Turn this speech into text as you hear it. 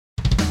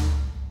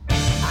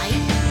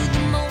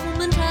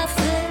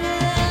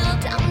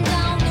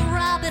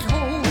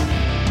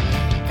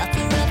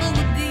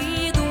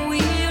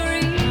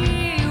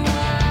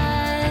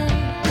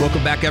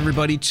back,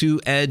 everybody, to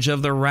Edge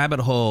of the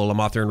Rabbit Hole. I'm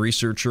author and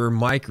researcher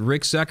Mike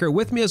Ricksecker.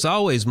 With me, as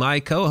always, my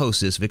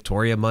co-host is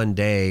Victoria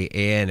Monday,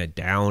 and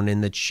down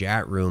in the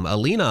chat room,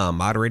 Alina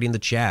moderating the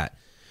chat.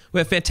 We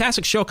have a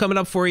fantastic show coming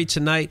up for you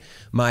tonight.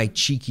 My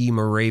cheeky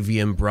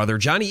Moravian brother,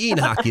 Jonny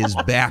Enoch, is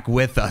back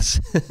with us.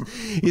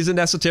 He's an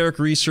esoteric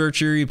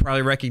researcher. You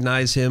probably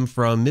recognize him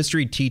from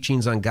Mystery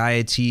Teachings on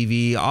Gaia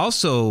TV,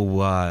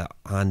 also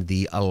on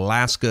the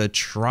Alaska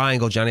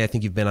Triangle. Jonny, I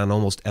think you've been on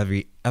almost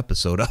every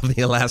episode of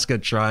the Alaska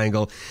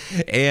Triangle.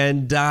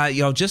 And,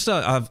 just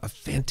a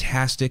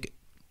fantastic,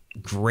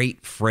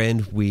 great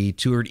friend. We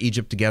toured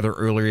Egypt together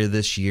earlier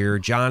this year.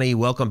 Jonny,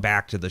 welcome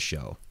back to the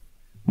show.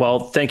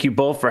 Well, thank you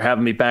both for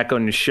having me back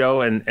on the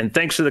show, and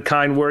thanks for the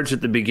kind words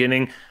at the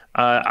beginning.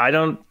 I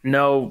don't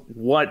know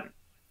what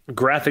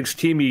graphics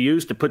team you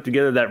used to put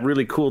together that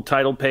really cool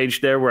title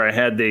page there where I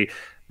had the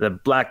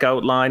black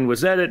outline.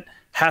 Was that at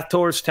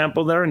Hathor's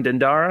temple there in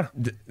Dendara?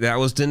 That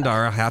was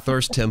Dendara,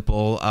 Hathor's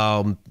temple.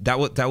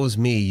 That was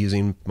me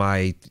using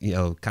my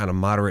kind of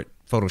moderate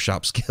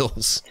Photoshop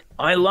skills.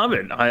 I love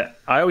it. I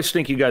always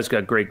think you guys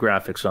got great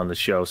graphics on the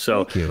show.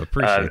 So thank you.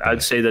 Appreciate that.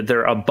 I'd say that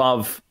they're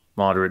above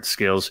moderate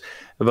skills.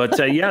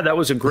 But yeah, that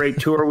was a great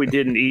tour we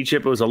did in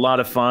Egypt. It was a lot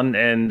of fun,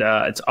 and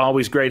it's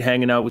always great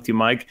hanging out with you,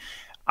 Mike.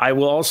 I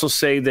will also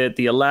say that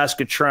the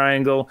Alaska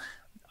Triangle,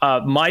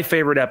 my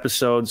favorite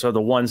episodes are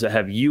the ones that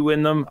have you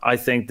in them. I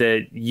think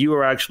that you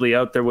are actually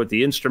out there with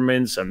the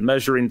instruments and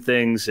measuring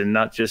things and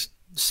not just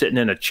sitting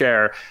in a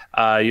chair,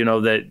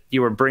 that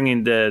you were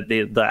bringing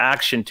the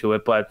action to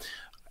it. But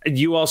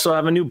you also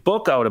have a new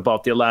book out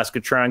about the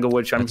Alaska Triangle,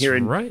 which I'm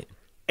hearing right.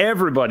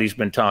 Everybody's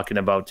been talking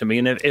about to me.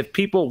 And if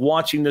people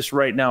watching this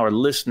right now or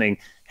listening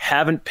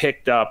haven't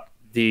picked up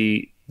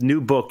the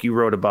new book you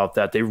wrote about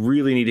that, they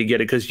really need to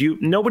get it, because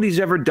nobody's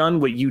ever done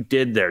what you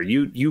did there.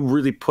 You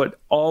really put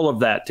all of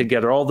that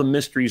together, all the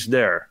mysteries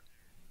there.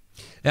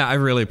 Yeah, I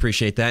really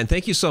appreciate that. And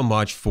thank you so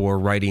much for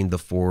writing the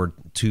foreword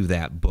to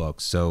that book.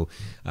 So,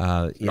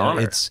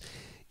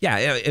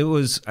 it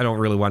was, I don't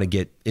really want to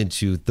get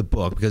into the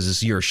book because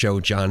it's your show,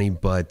 Jonny,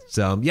 but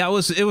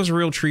it was a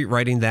real treat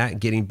writing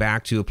that, getting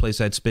back to a place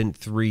I'd spent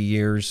 3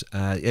 years.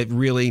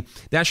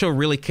 That show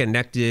really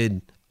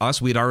connected us.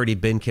 We'd already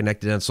been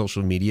connected on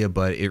social media,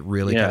 but it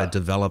really kind of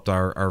developed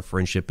our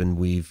friendship, and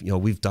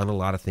we've done a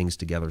lot of things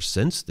together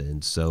since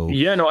then. So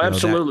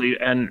absolutely.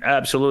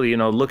 Absolutely,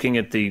 looking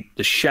at the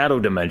shadow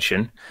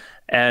dimension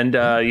and,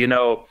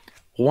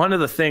 one of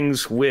the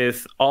things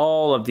with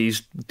all of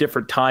these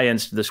different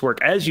tie-ins to this work,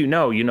 as we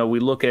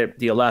look at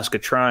the Alaska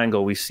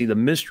Triangle, we see the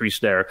mysteries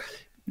there,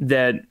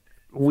 that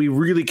we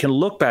really can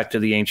look back to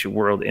the ancient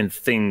world in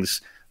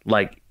things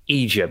like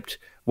Egypt.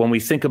 When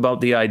we think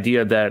about the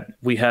idea that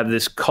we have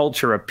this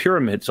culture of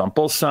pyramids on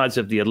both sides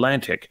of the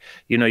Atlantic,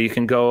 you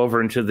can go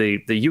over into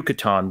the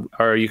Yucatan,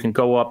 or you can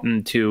go up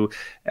into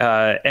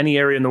any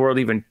area in the world,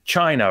 even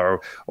China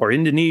or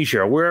Indonesia,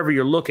 or wherever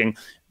you're looking.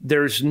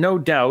 There's no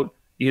doubt,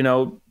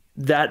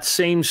 that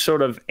same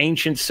sort of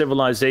ancient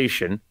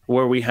civilization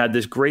where we had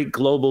this great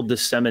global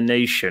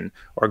dissemination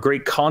or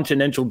great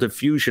continental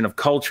diffusion of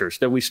cultures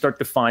that we start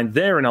to find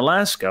there in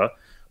Alaska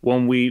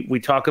when we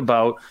talk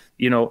about,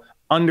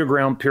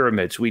 underground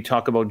pyramids, we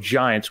talk about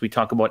giants, we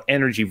talk about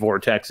energy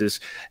vortexes,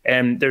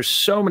 and there's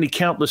so many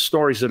countless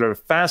stories that are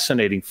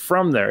fascinating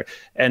from there.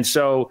 And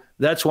so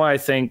that's why I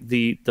think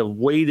the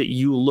way that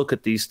you look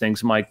at these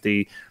things, Mike,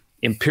 the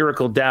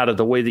empirical data,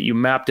 the way that you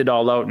mapped it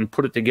all out and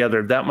put it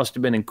together, that must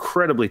have been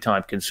incredibly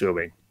time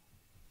consuming.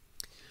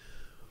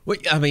 Well,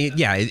 I mean,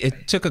 yeah,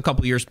 it took a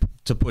couple years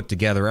to put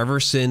together ever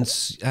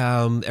since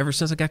I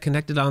got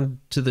connected on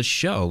to the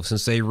show,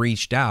 since they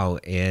reached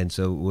out. And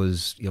so it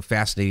was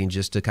fascinating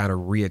just to kind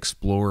of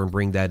re-explore and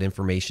bring that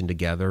information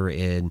together.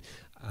 And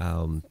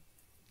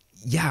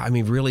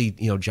really,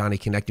 Jonny,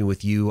 connecting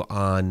with you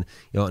on,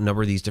 a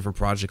number of these different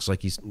projects,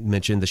 like you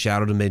mentioned, the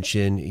Shadow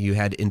Dimension, you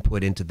had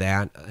input into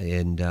that,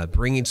 and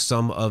bringing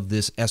some of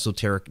this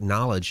esoteric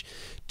knowledge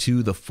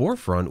to the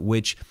forefront,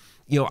 which,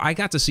 I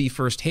got to see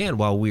firsthand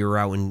while we were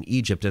out in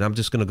Egypt. And I'm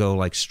just going to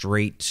go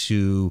straight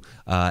to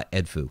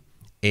Edfu.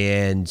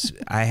 And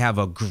I have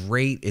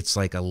it's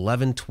like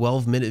 11,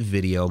 12-minute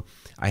video.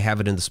 I have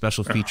it in the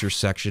special features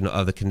section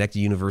of the Connected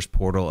Universe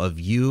portal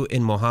of you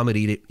and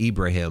Mohammed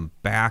Ibrahim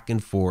back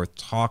and forth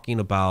talking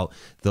about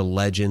the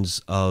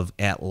legends of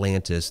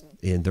Atlantis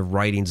and the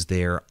writings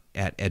there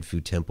at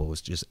Edfu Temple. It's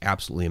just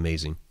absolutely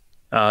amazing.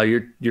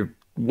 You're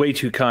way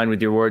too kind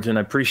with your words, and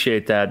I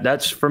appreciate that.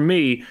 That's, for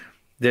me,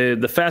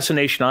 the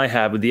fascination I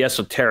have with the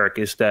esoteric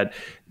is that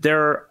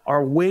there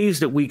are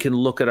ways that we can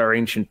look at our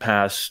ancient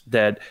past,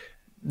 that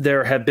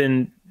there have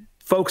been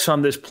folks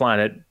on this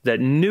planet that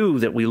knew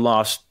that we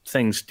lost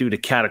things due to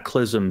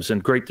cataclysms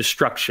and great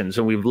destructions,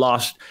 and we've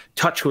lost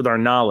touch with our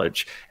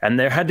knowledge. And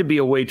there had to be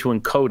a way to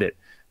encode it.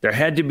 There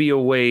had to be a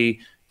way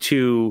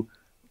to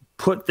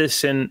put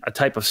this in a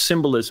type of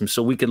symbolism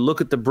so we could look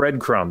at the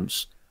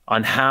breadcrumbs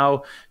on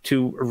how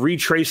to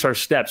retrace our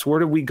steps. Where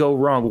did we go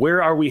wrong?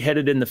 Where are we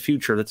headed in the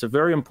future? That's a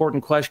very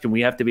important question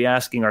we have to be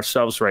asking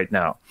ourselves right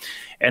now.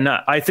 And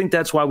I think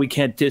that's why we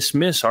can't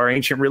dismiss our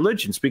ancient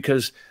religions,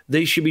 because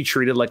they should be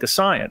treated like a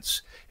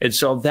science. And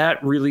so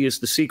that really is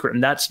the secret,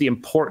 and that's the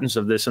importance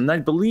of this. And I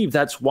believe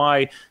that's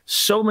why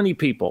so many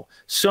people,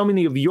 so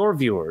many of your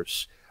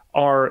viewers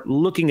are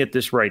looking at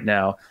this right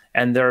now,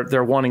 and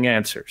they're wanting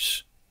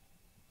answers.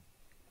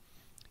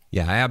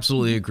 Yeah, I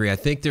absolutely agree. I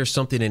think there's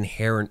something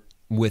inherent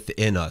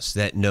within us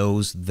that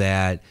knows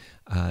that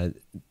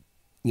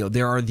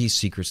there are these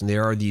secrets and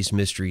there are these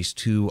mysteries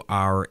to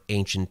our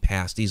ancient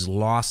past, these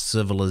lost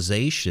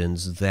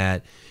civilizations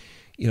that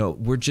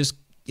we're just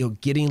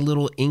getting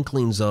little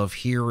inklings of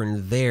here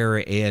and there,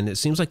 and it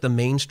seems like the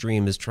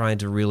mainstream is trying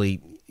to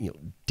really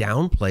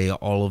downplay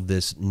all of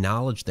this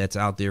knowledge that's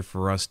out there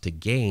for us to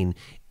gain.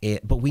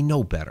 But we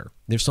know better.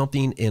 There's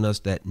something in us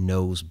that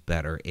knows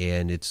better,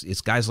 and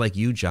it's guys like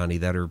you, Jonny,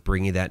 that are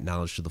bringing that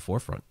knowledge to the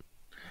forefront.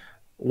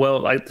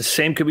 Well, the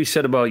same could be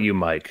said about you,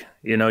 Mike.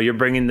 You're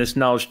bringing this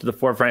knowledge to the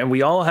forefront, and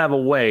we all have a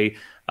way.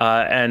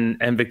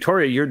 And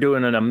Victoria, you're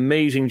doing an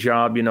amazing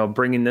job,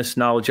 bringing this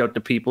knowledge out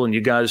to people, and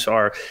you guys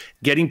are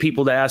getting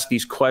people to ask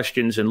these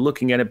questions and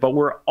looking at it. But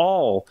we're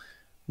all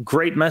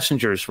great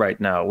messengers right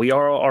now. We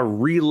are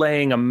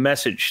relaying a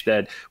message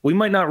that we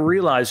might not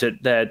realize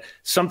it, that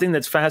something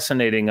that's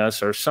fascinating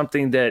us or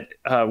something that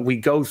we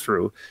go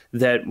through,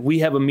 that we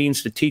have a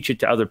means to teach it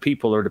to other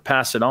people or to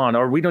pass it on,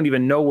 or we don't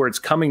even know where it's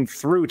coming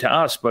through to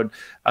us. But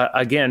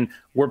again,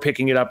 we're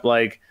picking it up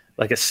like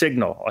a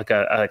signal, like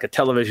a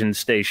television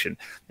station.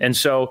 And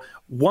so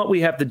what we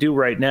have to do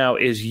right now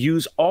is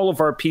use all of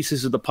our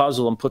pieces of the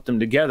puzzle and put them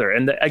together.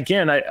 And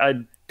again, I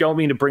don't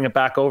mean to bring it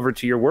back over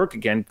to your work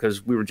again,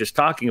 because we were just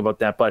talking about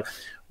that. But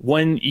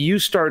when you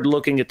start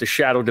looking at the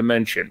shadow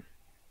dimension,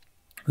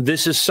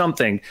 this is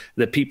something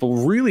that people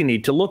really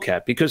need to look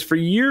at, because for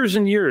years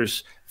and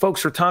years,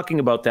 folks are talking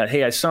about that.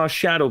 Hey, I saw a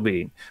shadow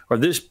being, or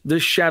this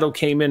shadow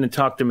came in and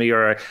talked to me,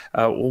 or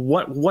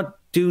what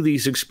do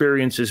these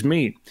experiences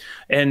mean?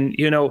 And,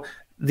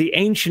 the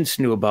ancients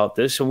knew about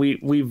this, and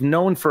we've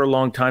known for a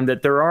long time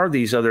that there are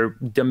these other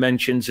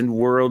dimensions and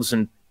worlds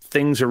and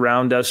things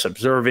around us,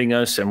 observing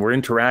us, and we're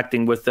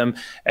interacting with them.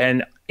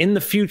 And in the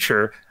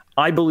future,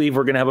 I believe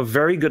we're going to have a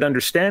very good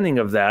understanding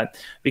of that,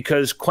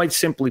 because quite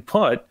simply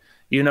put,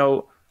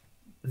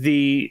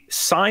 the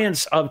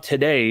science of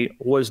today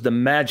was the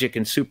magic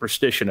and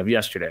superstition of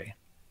yesterday.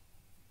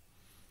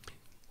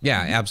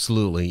 Yeah,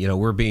 absolutely.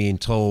 We're being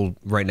told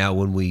right now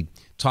when we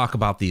talk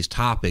about these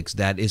topics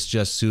that it's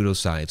just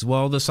pseudoscience.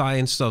 Well, the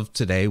science of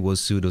today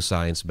was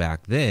pseudoscience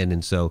back then.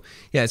 And so,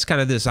 yeah, it's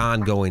kind of this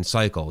ongoing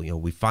cycle.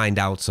 We find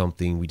out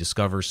something, we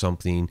discover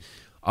something,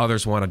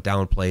 others want to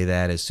downplay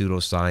that as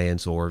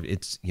pseudoscience or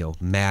it's,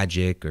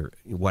 magic or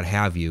what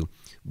have you.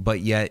 But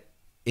yet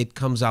it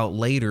comes out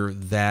later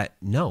that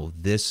no,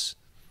 this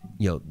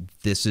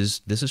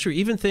is true.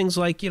 Even things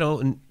like,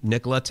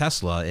 Nikola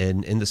Tesla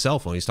and the cell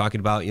phone. He's talking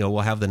about, we'll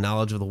have the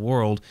knowledge of the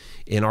world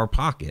in our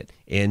pocket.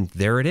 And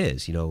there it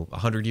is,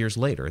 100 years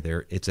later,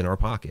 there it's in our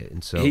pocket.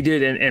 And so he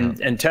did.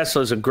 And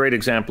Tesla is a great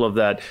example of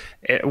that.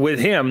 With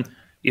him,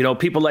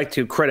 people like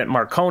to credit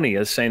Marconi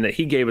as saying that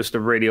he gave us the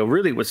radio.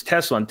 Really, it was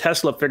Tesla. And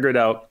Tesla figured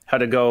out how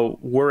to go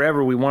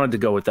wherever we wanted to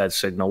go with that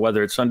signal,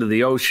 whether it's under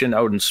the ocean,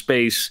 out in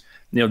space.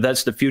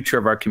 That's the future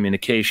of our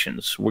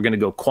communications. We're going to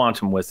go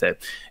quantum with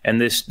it.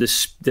 And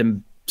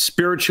the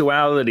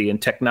spirituality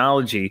and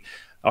technology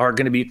are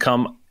going to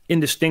become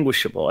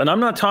indistinguishable. And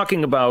I'm not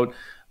talking about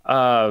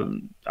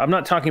the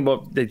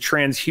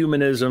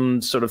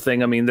transhumanism sort of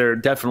thing. I mean, there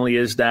definitely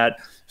is that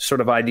sort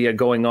of idea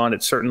going on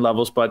at certain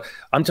levels, but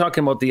I'm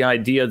talking about the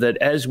idea that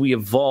as we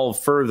evolve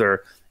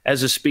further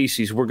as a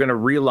species, we're going to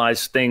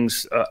realize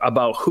things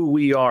about who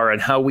we are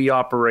and how we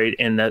operate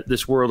in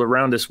this world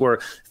around us, where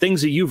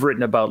things that you've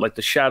written about, like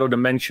the shadow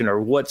dimension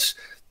or what's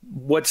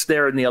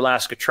there in the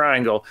Alaska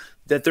Triangle,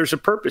 that there's a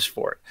purpose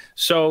for it.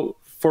 So,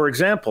 for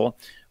example,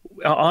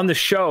 on the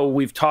show,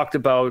 we've talked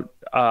about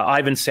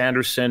Ivan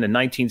Sanderson in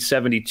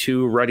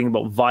 1972 writing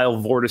about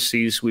vile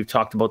vortices. We've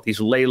talked about these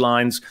ley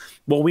lines.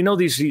 Well, we know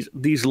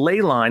these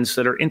ley lines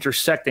that are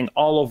intersecting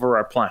all over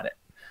our planet.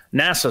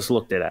 NASA's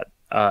looked at it.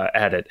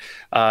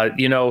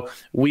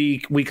 We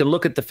can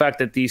look at the fact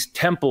that these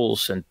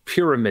temples and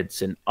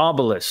pyramids and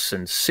obelisks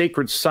and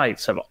sacred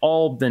sites have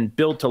all been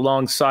built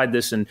alongside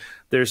this, and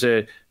there's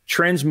a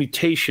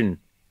transmutation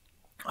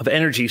of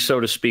energy, so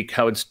to speak,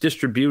 how it's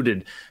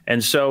distributed.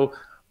 And so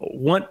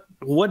what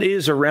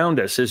is around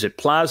us? Is it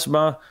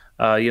plasma?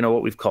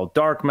 What we've called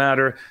dark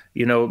matter?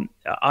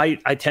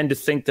 I tend to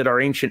think that our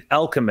ancient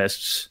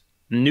alchemists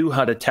knew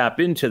how to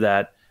tap into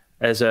that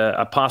as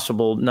a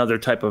possible another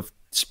type of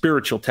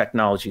spiritual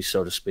technology,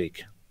 so to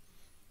speak.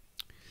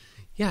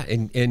 Yeah,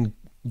 and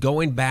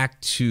going back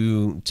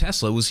to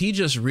Tesla, was he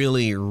just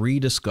really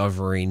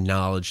rediscovering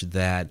knowledge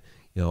that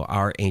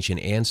our ancient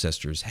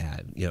ancestors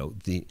had?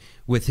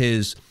 With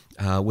his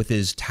with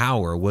his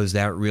tower, was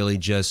that really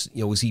just,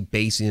 was he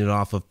basing it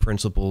off of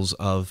principles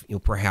of,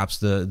 perhaps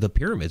the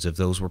pyramids, if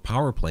those were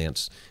power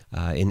plants,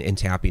 and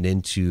tapping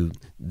into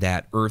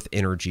that earth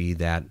energy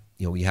that,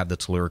 you have the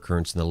telluric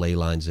currents and the ley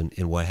lines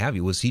and what have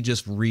you? Was he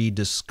just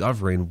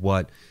rediscovering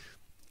what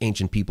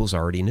ancient peoples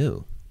already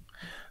knew?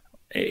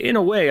 In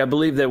a way, I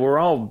believe that we're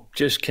all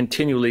just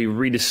continually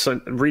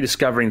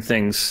rediscovering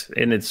things,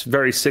 and it's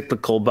very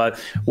cyclical.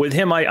 But with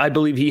him, I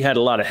believe he had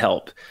a lot of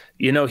help.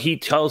 He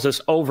tells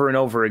us over and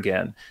over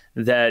again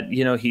that,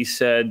 he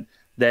said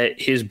that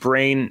his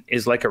brain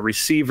is like a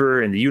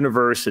receiver in the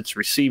universe. It's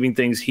receiving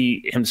things.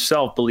 He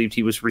himself believed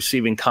he was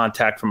receiving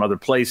contact from other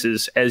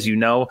places. As you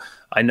know,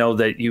 I know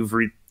that you've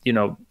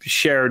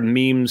shared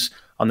memes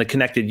on the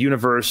Connected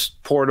Universe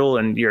portal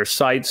and your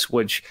sites,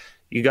 which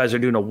you guys are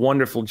doing a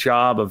wonderful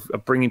job of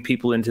bringing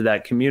people into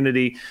that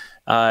community.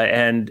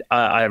 And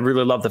I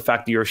really love the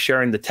fact that you're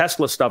sharing the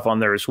Tesla stuff on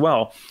there as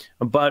well.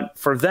 But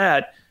for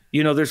that,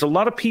 there's a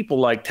lot of people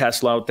like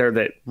Tesla out there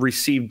that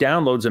receive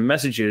downloads and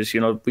messages.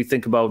 We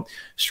think about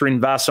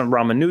Srinivasa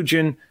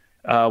Ramanujan,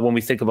 when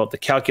we think about the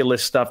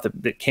calculus stuff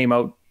that came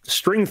out,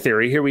 string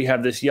theory. Here we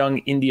have this young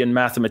Indian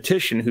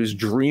mathematician who's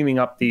dreaming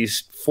up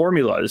these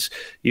formulas.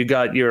 You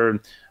got your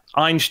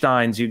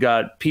Einsteins, you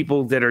got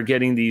people that are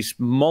getting these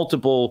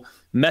multiple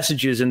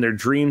messages in their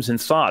dreams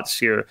and thoughts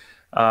here.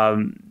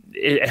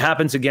 It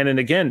happens again and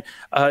again.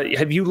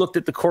 Have you looked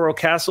at the Coral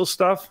Castle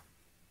stuff?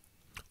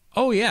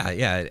 Oh, yeah.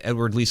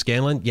 Edward Lee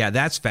Scanlon. Yeah,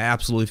 that's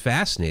absolutely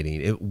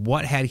fascinating.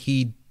 What had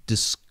he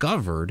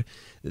discovered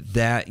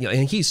that,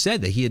 and he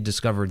said that he had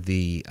discovered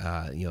the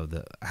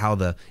how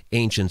the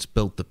ancients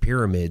built the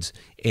pyramids.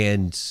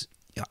 And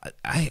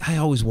I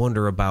always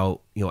wonder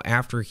about,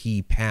 after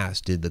he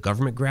passed, did the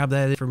government grab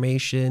that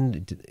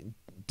information?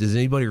 Does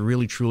anybody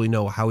really truly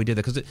know how he did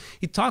that? Because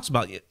he talks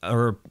about,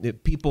 or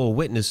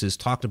witnesses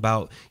talked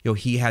about,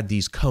 he had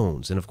these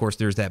cones. And of course,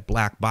 there's that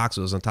black box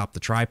that was on top of the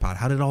tripod.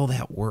 How did all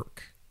that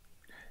work?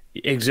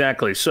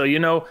 Exactly. So,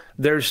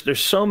 there's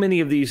so many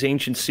of these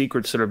ancient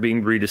secrets that are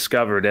being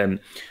rediscovered. And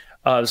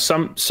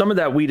some of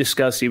that we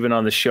discuss even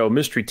on the show,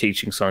 Mystery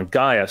Teachings on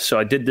Gaia. So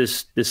I did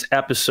this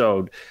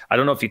episode. I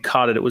don't know if you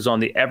caught it. It was on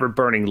the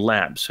ever-burning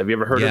lamps. Have you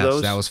ever heard of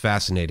those? Yes, that was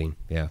fascinating.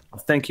 Yeah.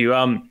 Thank you.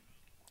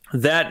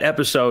 That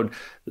episode,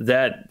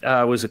 that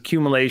was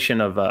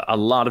accumulation of a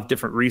lot of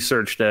different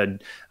research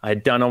that I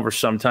had done over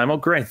some time. Oh,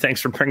 great.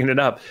 Thanks for bringing it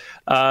up.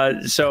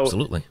 So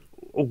absolutely.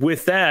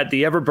 With that,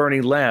 the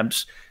ever-burning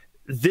lamps,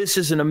 this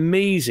is an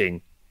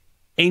amazing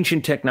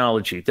ancient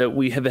technology that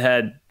we have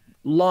had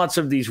lots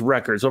of these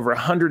records, over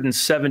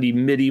 170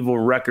 medieval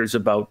records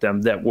about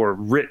them that were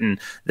written,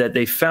 that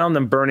they found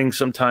them burning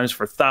sometimes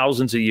for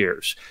thousands of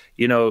years.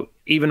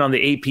 Even on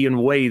the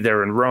Appian Way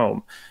there in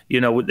Rome,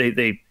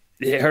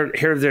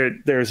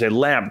 there's a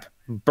lamp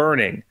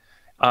burning,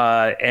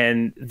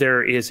 and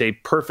there is a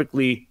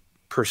perfectly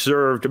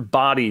preserved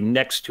body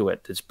next to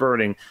it that's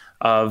burning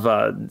of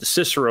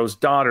Cicero's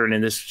daughter, and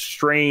in this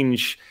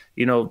strange,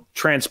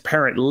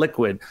 transparent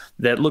liquid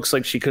that looks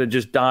like she could have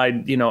just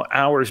died,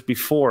 hours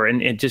before, and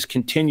it just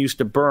continues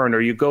to burn. Or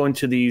you go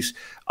into these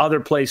other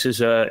places,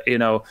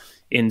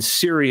 in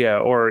Syria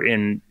or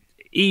in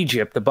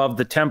Egypt above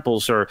the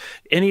temples, or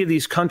any of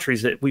these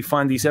countries that we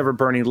find these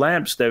ever-burning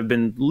lamps that have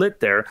been lit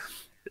there.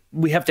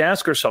 We have to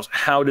ask ourselves,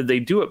 how did they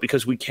do it?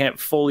 Because we can't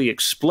fully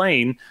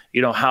explain,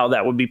 how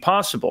that would be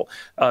possible.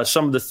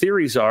 Some of the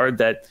theories are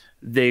that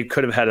they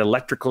could have had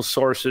electrical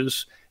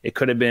sources. It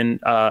could have been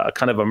a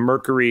kind of a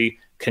mercury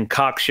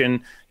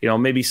concoction,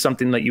 maybe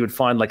something that you would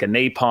find like a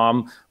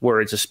napalm, where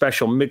it's a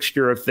special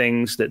mixture of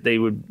things that they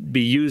would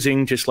be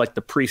using, just like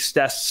the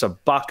priestess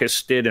of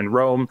Bacchus did in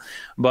Rome.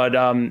 But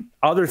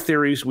other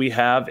theories we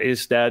have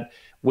is that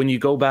when you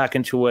go back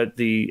into what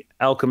the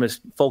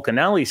alchemist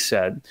Fulcanelli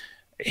said,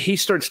 he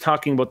starts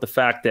talking about the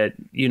fact that,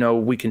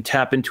 we can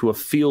tap into a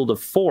field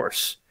of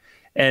force.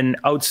 And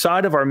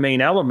outside of our main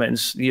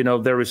elements,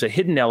 there is a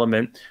hidden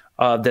element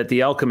that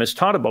the alchemists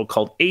taught about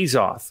called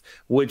azoth,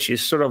 which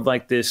is sort of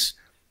like this,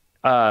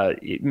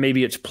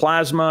 maybe it's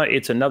plasma,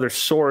 it's another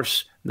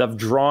source of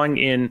drawing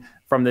in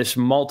from this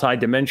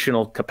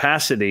multi-dimensional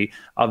capacity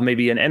of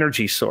maybe an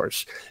energy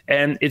source.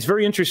 And it's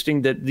very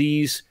interesting that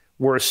these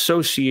were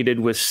associated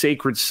with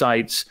sacred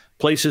sites,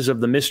 places of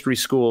the mystery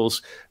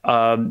schools.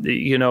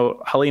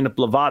 Helena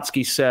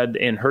Blavatsky said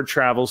in her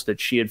travels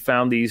that she had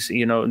found these,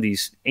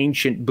 these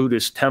ancient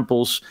Buddhist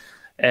temples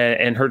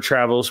in her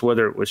travels,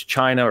 whether it was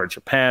China or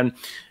Japan.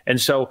 And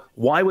so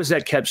why was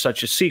that kept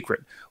such a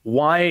secret?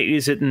 Why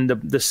is it in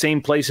the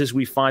same places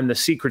we find the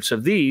secrets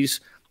of these?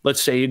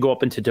 Let's say you go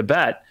up into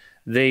Tibet,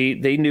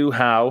 they knew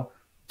how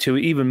to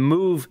even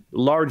move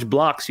large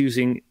blocks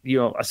using,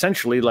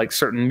 essentially like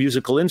certain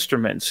musical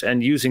instruments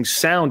and using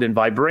sound and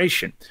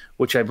vibration,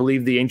 which I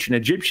believe the ancient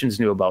Egyptians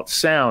knew about: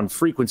 sound,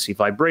 frequency,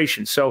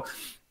 vibration. So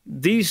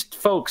these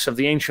folks of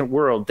the ancient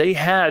world, they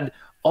had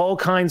all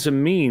kinds of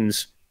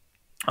means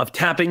of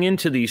tapping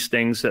into these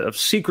things, of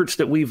secrets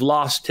that we've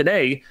lost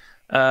today,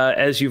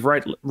 as you've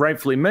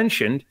rightfully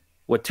mentioned,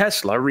 with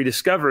Tesla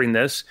rediscovering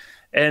this.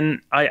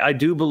 And I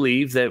do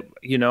believe that,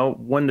 you know,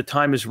 when the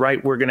time is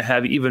right, we're going to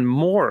have even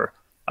more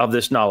of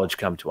this knowledge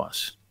come to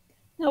us.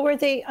 Now, were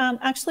they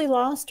actually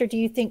lost, or do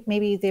you think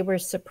maybe they were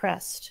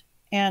suppressed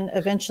and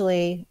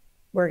eventually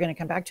we're going to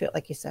come back to it,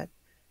 like you said?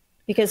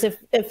 Because if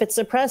it's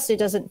suppressed, it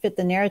doesn't fit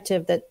the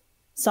narrative that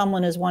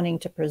someone is wanting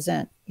to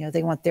present. You know,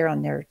 they want their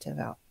own narrative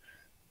out.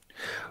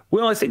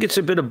 Well, I think it's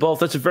a bit of both.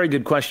 That's a very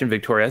good question,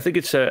 Victoria. I think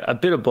it's a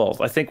bit of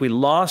both. I think we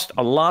lost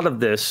a lot of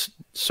this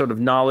sort of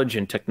knowledge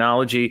and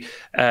technology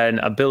and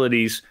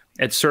abilities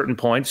at certain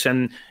points.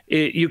 And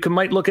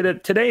might look at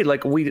it today,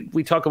 like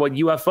we talk about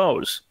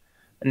UFOs.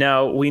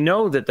 Now, we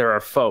know that there are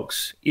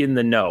folks in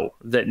the know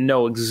that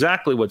know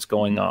exactly what's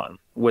going on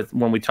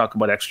when we talk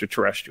about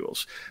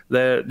extraterrestrials.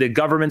 The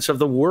governments of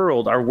the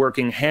world are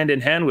working hand in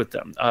hand with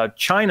them.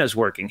 China's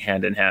working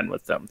hand in hand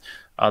with them.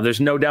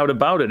 There's no doubt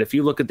about it. If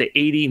you look at the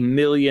 80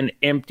 million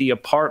empty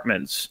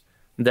apartments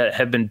that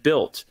have been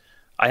built,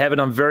 I have it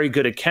on very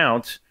good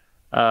account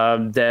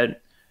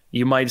that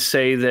you might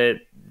say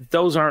that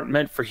those aren't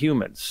meant for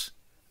humans.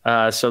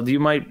 So you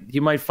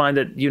might find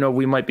that, you know,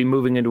 we might be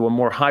moving into a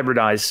more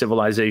hybridized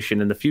civilization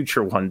in the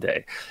future one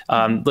day.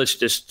 Let's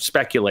just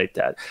speculate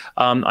that.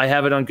 I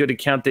have it on good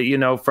account that, you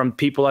know, from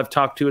people I've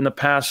talked to in the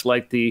past,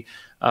 like the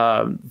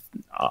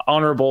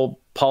Honorable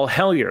Paul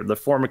Hellyer, the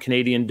former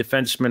Canadian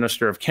Defense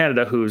Minister of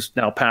Canada, who's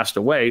now passed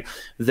away,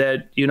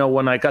 that, you know,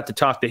 when I got to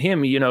talk to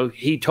him, you know,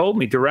 he told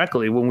me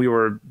directly when we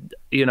were,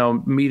 you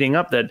know, meeting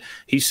up that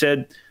he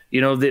said, you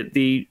know,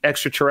 the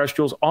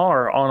extraterrestrials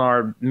are on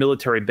our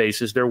military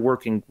bases. They're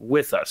working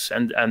with us,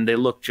 and they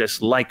look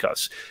just like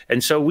us.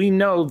 And so we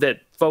know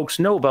that folks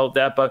know about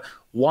that, but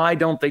why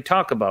don't they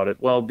talk about it?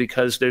 Well,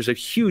 because there's a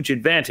huge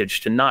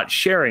advantage to not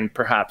sharing,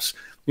 perhaps,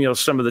 you know,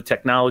 some of the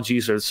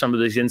technologies or some of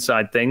these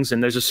inside things.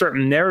 And there's a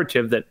certain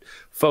narrative that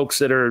folks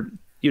that are,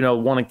 you know,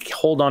 want to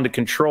hold on to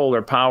control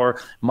or power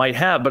might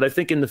have. But I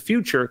think in the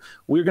future,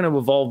 we're going to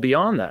evolve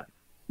beyond that.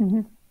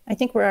 Mm-hmm. I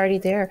think we're already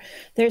there.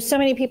 There's so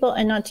many people,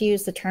 and not to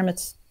use the term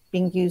it's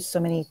being used so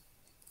many.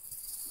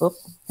 Oh,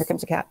 here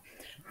comes a cat.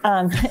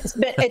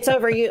 It's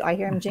over you. I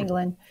hear him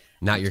jingling.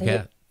 Not your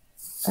cat.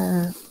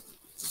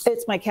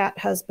 It's my cat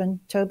husband,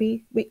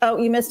 Toby.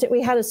 You missed it.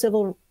 We had a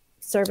civil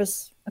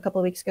service a couple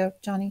of weeks ago,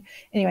 Johnny.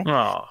 Anyway,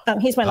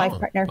 he's my life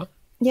partner. What?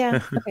 Yeah.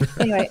 Okay.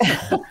 Anyway,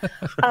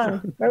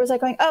 where was I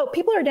going? Oh,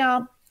 people are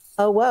now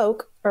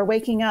awoke or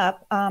waking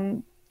up,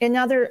 and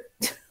now they're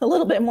a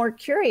little bit more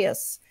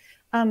curious.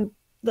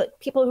 The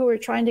people who are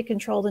trying to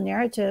control the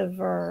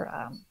narrative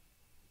are,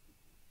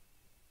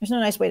 there's no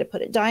nice way to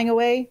put it, dying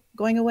away,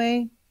 going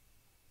away.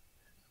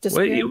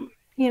 But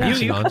here's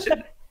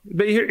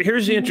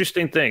the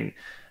interesting thing.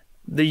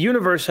 The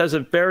universe has a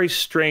very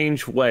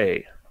strange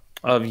way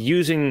of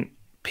using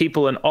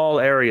people in all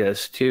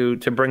areas to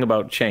bring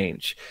about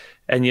change.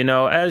 And, you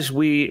know, as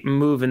we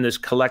move in this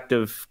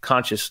collective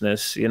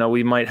consciousness, you know,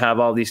 we might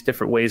have all these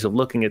different ways of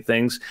looking at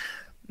things.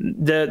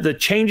 The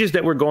changes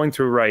that we're going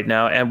through right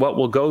now and what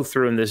we'll go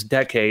through in this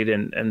decade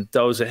and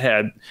those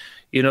ahead,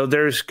 you know,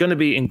 there's going to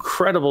be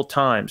incredible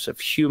times of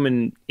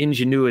human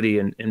ingenuity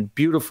and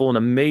beautiful and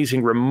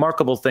amazing,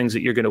 remarkable things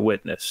that you're going to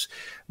witness.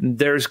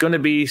 There's going to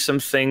be some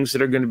things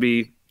that are going to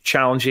be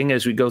challenging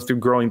as we go through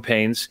growing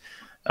pains.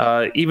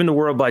 Even the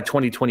world by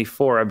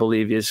 2024, I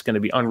believe, is going to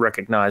be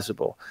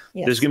unrecognizable.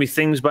 Yes. There's going to be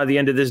things by the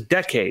end of this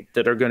decade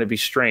that are going to be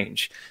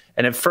strange.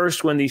 And at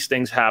first, when these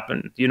things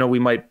happen, you know, we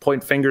might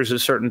point fingers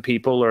at certain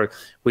people, or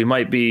we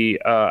might be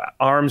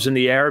arms in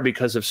the air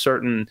because of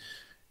certain,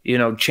 you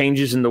know,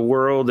 changes in the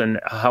world and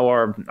how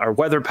our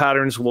weather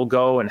patterns will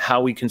go and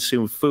how we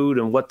consume food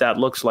and what that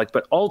looks like.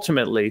 But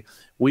ultimately,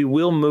 we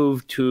will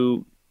move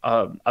to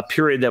a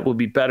period that will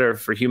be better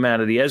for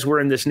humanity as we're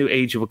in this new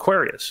age of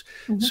Aquarius.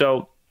 Mm-hmm.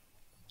 So,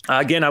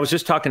 again, I was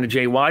just talking to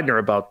Jay Widener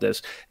about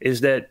this,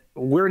 is that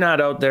we're not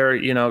out there,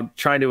 you know,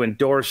 trying to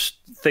endorse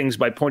things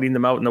by pointing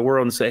them out in the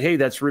world and say, hey,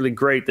 that's really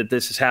great that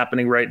this is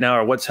happening right now,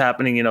 or what's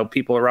happening, you know,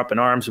 people are up in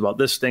arms about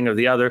this thing or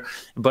the other.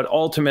 But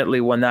ultimately,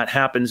 when that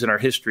happens in our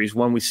histories,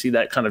 when we see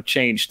that kind of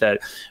change,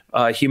 that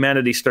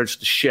humanity starts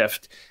to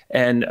shift,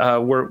 and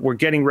we're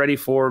getting ready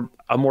for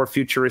a more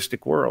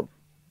futuristic world.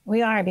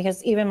 We are,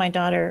 because even my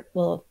daughter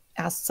will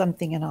ask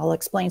something and I'll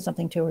explain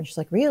something to her, and she's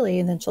like, really?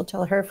 And then she'll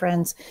tell her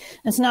friends.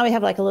 And so now we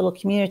have like a little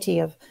community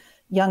of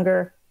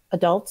younger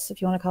adults,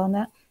 if you want to call them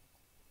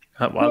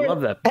that. Well, I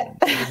love that.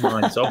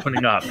 It's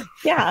opening up.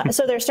 Yeah.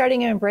 So they're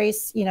starting to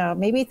embrace, you know,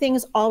 maybe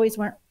things always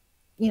weren't,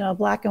 you know,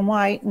 black and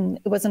white, and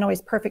it wasn't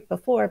always perfect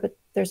before, but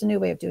there's a new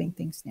way of doing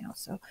things now.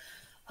 So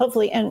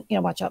hopefully, and, you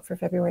know, watch out for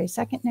February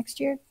 2nd next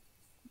year.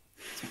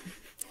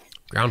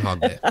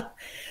 Groundhog Day.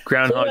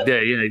 Groundhog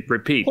Day. Yeah,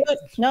 repeat.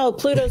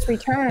 Pluto's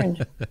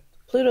returned.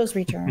 Pluto's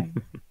return.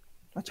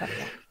 Watch out for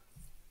that.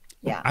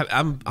 Yeah.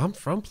 I'm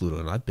from Pluto,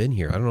 and I've been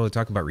here. I don't know what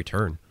they're talking about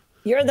return.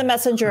 You're the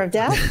messenger of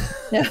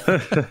death? No.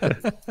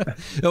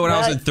 No, when I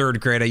was in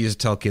third grade, I used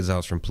to tell kids I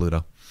was from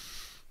Pluto.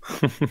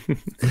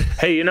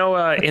 Hey, you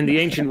know, in the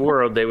ancient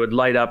world, they would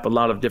light up a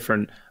lot of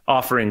different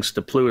offerings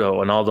to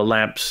Pluto and all the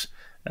lamps.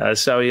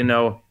 So, you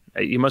know,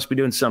 you must be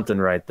doing something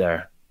right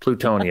there.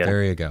 plutonian.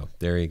 There you go.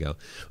 There you go.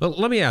 Well,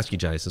 let me ask you,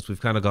 Jonny, since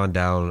we've kind of gone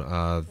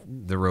down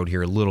the road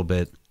here a little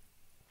bit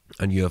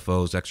on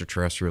UFOs,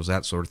 extraterrestrials,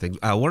 that sort of thing.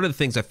 One of the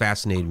things that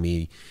fascinated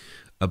me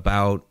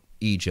about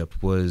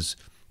Egypt was,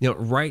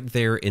 right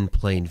there in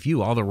plain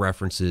view, all the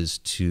references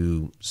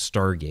to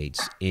stargates.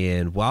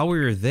 And while we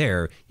were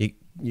there,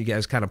 you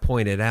guys kind of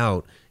pointed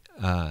out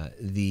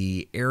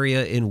the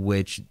area in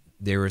which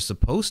there was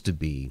supposed to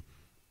be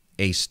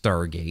a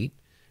stargate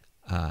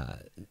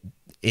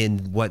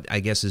in what I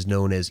guess is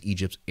known as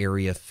Egypt's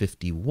Area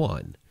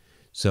 51.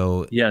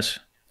 So yes,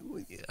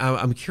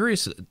 I'm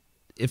curious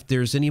if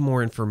there's any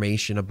more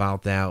information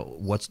about that.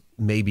 What's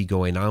maybe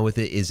going on with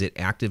it? Is it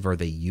active? Are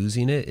they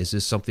using it? Is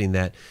this something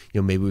that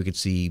maybe we could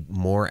see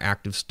more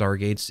active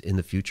stargates in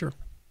the future?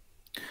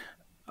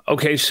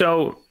 Okay,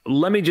 so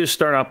let me just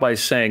start off by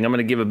saying I'm going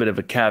to give a bit of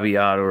a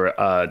caveat or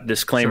a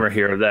disclaimer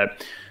here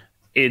that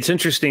it's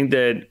interesting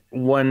that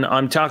when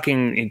I'm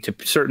talking to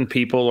certain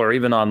people or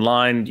even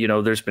online,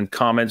 there's been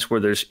comments where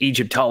there's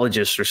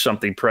Egyptologists or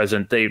something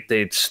present.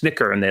 They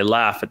snicker and they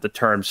laugh at the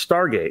term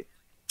Stargate.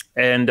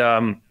 And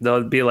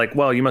they'll be like,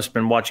 well, you must have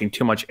been watching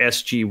too much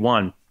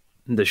SG-1,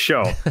 the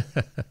show.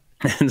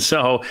 And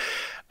so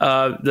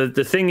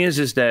the thing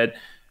is that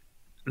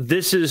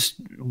this is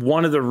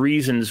one of the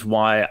reasons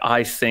why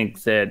I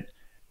think that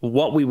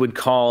what we would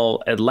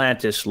call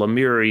Atlantis,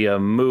 Lemuria,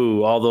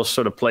 Mu, all those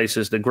sort of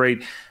places, the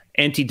great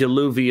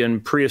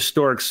antediluvian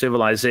prehistoric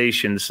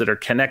civilizations that are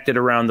connected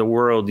around the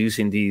world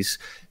using these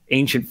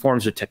ancient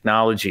forms of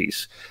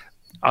technologies,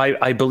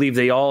 I believe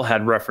they all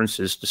had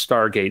references to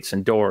stargates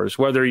and doors.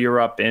 Whether you're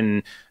up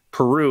in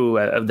Peru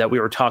that we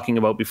were talking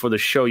about before the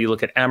show, you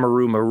look at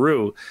Amaru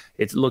Maru,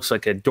 it looks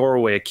like a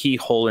doorway, a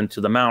keyhole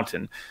into the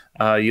mountain.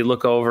 You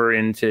look over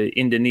into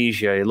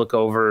Indonesia, you look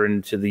over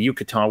into the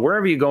Yucatan,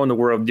 wherever you go in the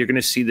world, you're going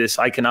to see this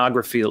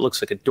iconography that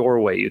looks like a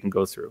doorway you can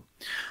go through,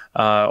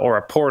 or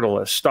a portal,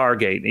 a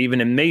stargate.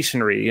 Even in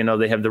masonry,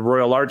 they have the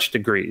Royal Arch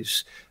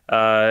degrees.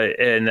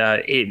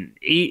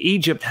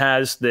 Egypt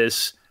has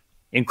this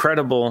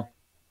incredible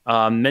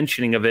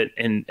mentioning of it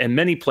in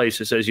many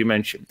places, as you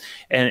mentioned.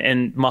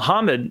 And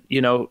Muhammad,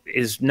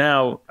 is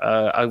now,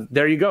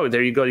 there you go.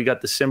 You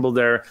got the symbol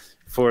there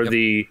for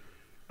the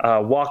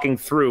walking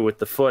through with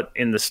the foot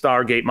in the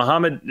Stargate.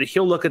 Muhammad,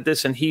 he'll look at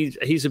this and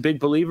he's a big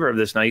believer of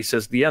this. Now he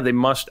says, yeah, they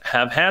must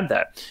have had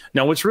that.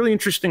 Now, what's really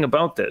interesting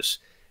about this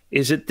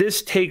is that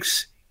this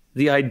takes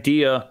the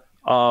idea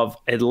of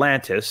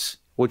Atlantis,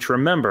 which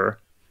remember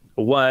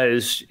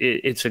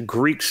it's a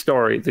Greek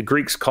story. The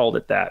Greeks called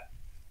it that.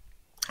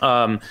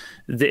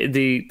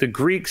 The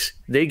Greeks,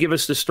 they give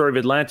us the story of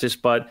Atlantis,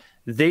 but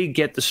they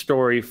get the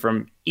story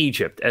from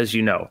Egypt, as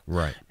you know.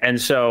 Right. And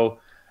so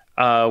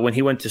when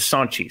he went to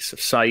Sanchis of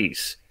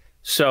Sais,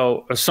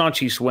 so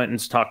Sanchis went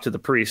and talked to the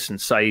priests in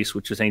Sais,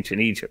 which was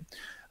ancient Egypt.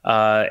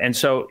 And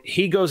so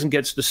he goes and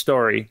gets the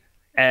story,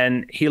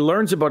 and he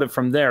learns about it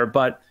from there.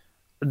 But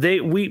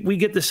we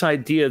get this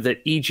idea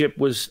that Egypt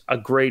was a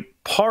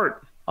great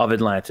part of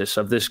Atlantis,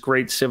 of this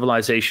great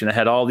civilization that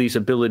had all these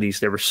abilities.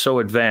 They were so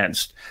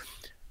advanced.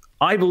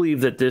 I believe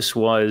that this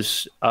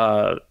was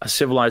a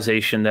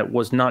civilization that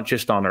was not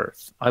just on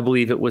Earth. I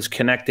believe it was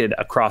connected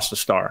across the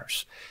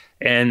stars.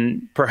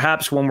 And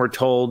perhaps when we're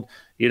told,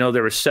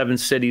 there were 7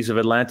 cities of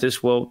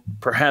Atlantis, well,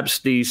 perhaps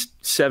these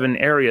 7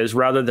 areas,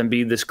 rather than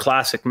be this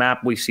classic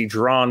map we see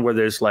drawn where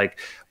there's like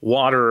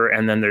water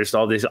and then there's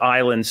all these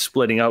islands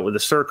splitting out with a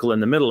circle in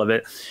the middle of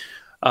it,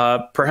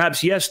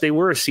 perhaps, yes, they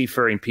were a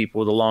seafaring people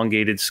with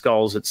elongated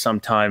skulls at some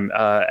time,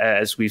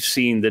 as we've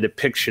seen the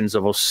depictions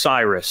of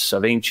Osiris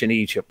of ancient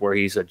Egypt, where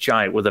he's a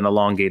giant with an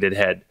elongated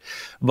head.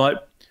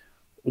 But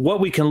what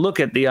we can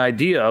look at the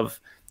idea of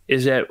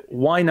is that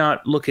why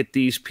not look at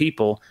these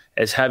people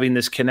as having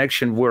this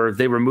connection where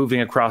they were moving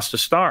across the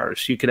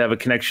stars? You could have a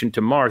connection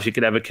to Mars. You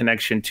could have a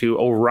connection to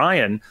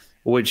Orion,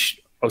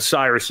 which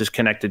Osiris is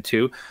connected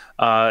to,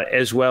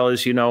 as well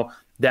as,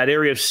 that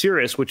area of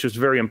Sirius, which was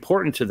very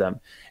important to them.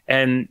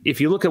 And if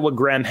you look at what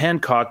Graham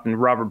Hancock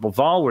and Robert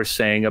Bauval were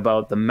saying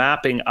about the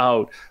mapping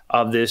out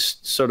of this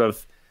sort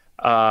of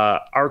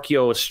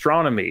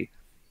archaeoastronomy,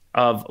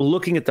 of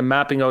looking at the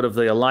mapping out of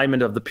the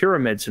alignment of the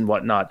pyramids and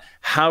whatnot,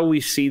 how we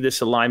see this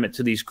alignment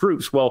to these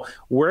groups. Well,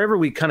 wherever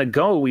we kind of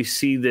go, we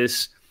see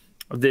this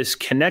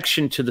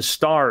connection to the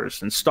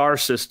stars and star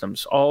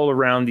systems all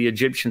around the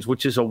Egyptians,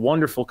 which is a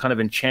wonderful kind of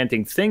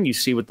enchanting thing you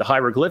see with the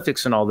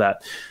hieroglyphics and all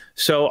that.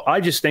 So I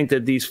just think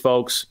that these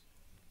folks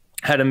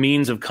had a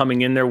means of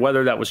coming in there,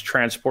 whether that was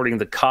transporting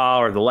the Ka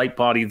or the light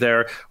body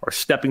there or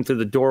stepping through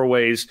the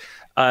doorways.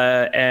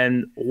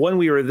 And when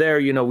we were there,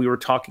 we were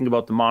talking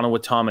about the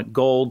monoatomic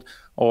gold,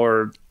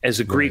 or as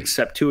the Greek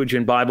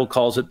Septuagint Bible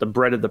calls it, the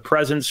bread of the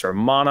presence, or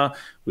manna.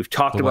 We've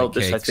talked about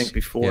this, cakes. I think,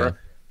 before.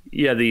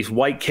 Yeah, these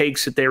white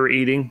cakes that they were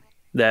eating,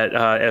 that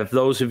if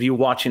those of you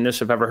watching this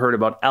have ever heard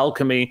about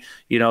alchemy,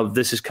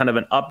 this is kind of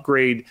an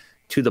upgrade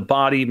to the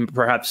body,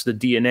 perhaps the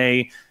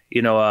DNA,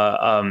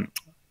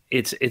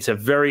 it's a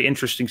very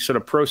interesting sort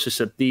of process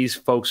that these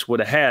folks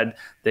would have had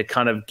that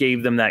kind of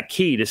gave them that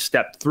key to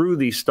step through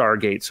these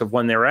stargates of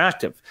when they're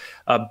active.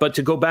 But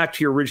to go back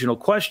to your original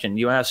question,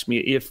 you asked me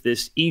if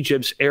this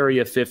Egypt's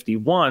Area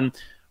 51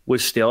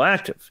 was still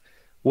active.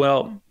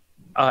 Well,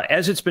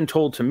 as it's been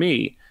told to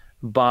me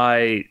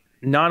by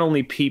not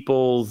only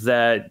people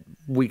that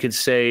we could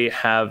say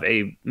have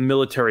a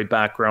military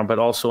background, but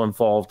also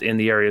involved in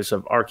the areas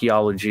of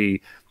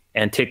archaeology,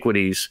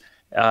 antiquities,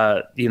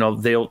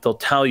 they'll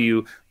tell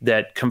you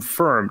that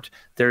confirmed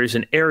there is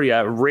an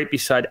area right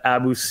beside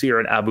Abu Sir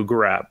and Abu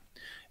Ghraib.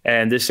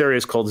 And this area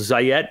is called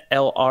Zayat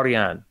El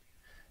Aryan.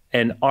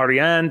 And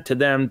Aryan to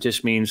them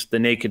just means the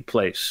naked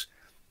place.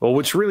 Well,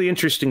 what's really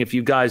interesting, if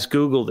you guys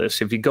Google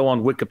this, if you go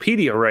on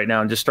Wikipedia right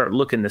now and just start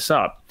looking this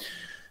up,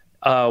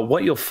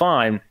 what you'll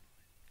find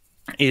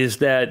is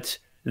that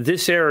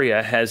this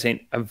area has a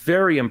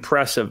very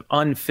impressive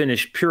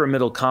unfinished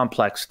pyramidal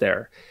complex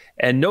there.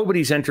 And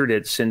nobody's entered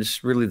it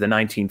since really the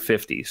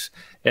 1950s.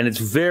 And it's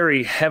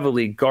very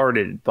heavily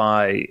guarded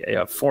by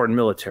foreign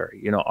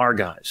military, our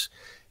guys.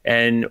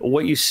 And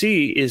what you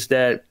see is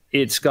that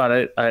it's got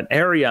an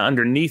area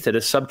underneath it,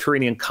 a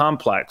subterranean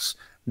complex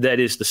that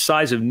is the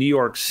size of New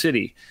York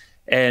City.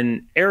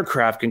 And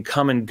aircraft can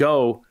come and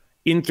go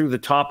in through the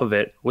top of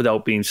it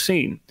without being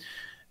seen.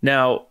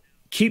 Now,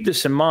 keep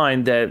this in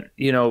mind that,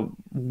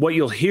 what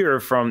you'll hear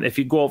from, if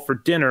you go out for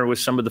dinner with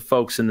some of the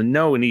folks in the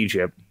know in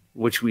Egypt,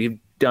 which we've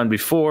done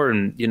before,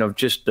 and,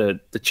 just the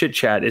chit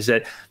chat, is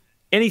that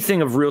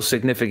anything of real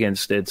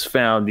significance that's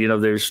found,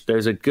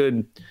 there's a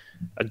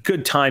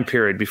good time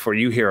period before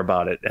you hear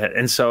about it.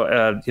 And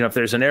so, if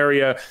there's an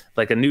area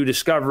like a new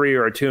discovery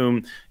or a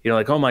tomb,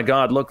 like, oh my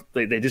God, look,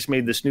 they just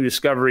made this new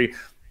discovery.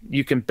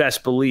 You can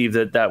best believe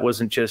that that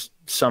wasn't just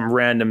some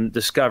random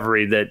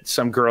discovery that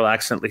some girl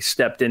accidentally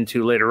stepped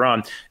into later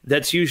on.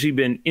 That's usually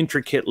been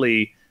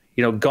intricately,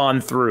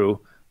 gone through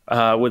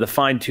with a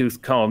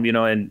fine-tooth comb,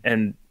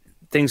 and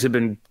things have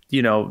been,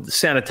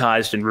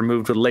 sanitized and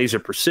removed with laser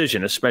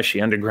precision,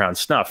 especially underground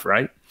stuff,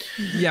 right?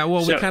 Yeah,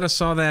 well, we kind of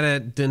saw that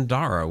at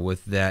Dendara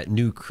with that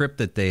new crypt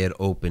that they had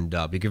opened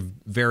up. You could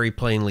very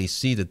plainly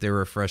see that there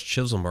were fresh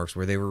chisel marks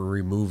where they were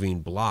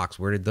removing blocks.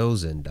 Where did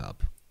those end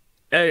up?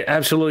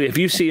 Absolutely. If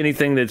you see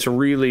anything that's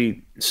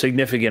really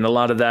significant, a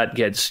lot of that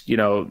gets,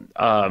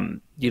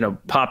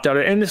 popped out.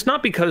 And it's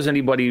not because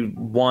anybody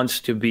wants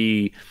to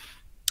be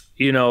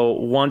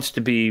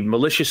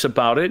malicious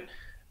about it,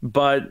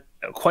 but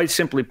quite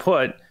simply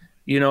put,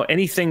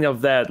 anything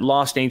of that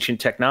lost ancient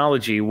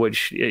technology,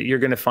 which you're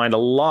going to find a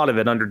lot of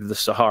it under the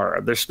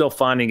Sahara. They're still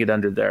finding it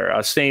under there.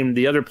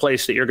 The other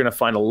place that you're going to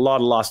find a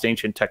lot of lost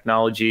ancient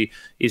technology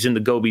is in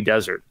the Gobi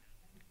Desert.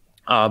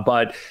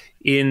 But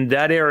in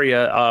that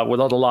area,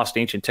 where all the lost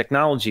ancient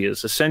technology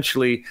is,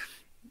 essentially,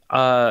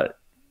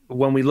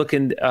 when we look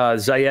in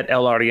Zayat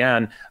El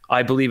Aryan,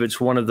 I believe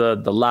it's one of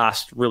the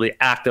last really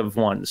active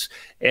ones.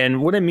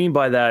 And what I mean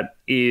by that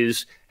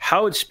is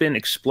how it's been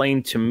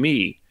explained to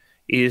me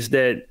is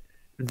that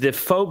the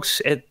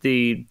folks at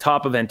the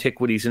top of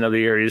antiquities in other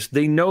areas,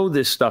 they know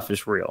this stuff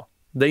is real.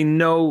 They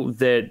know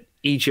that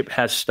Egypt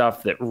has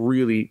stuff that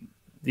really,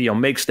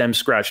 makes them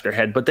scratch their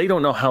head, but they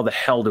don't know how the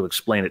hell to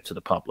explain it to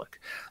the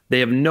public. They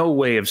have no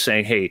way of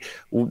saying, hey,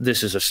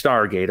 this is a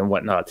Stargate and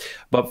whatnot.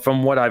 But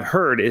from what I've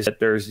heard is that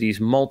there's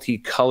these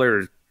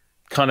multicolored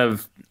kind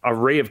of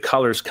array of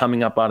colors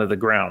coming up out of the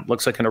ground.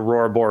 Looks like an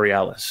aurora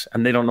borealis,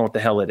 and they don't know what the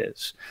hell it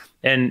is.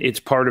 And it's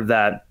part of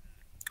that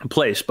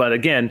place. But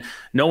again,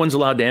 no one's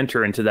allowed to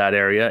enter into that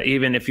area.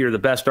 Even if you're the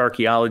best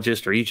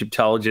archaeologist or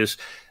Egyptologist,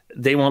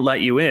 they won't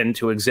let you in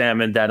to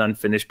examine that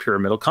unfinished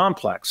pyramidal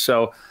complex.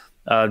 So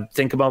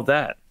think about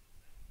that.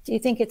 Do you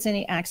think it's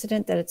any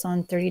accident that it's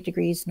on 30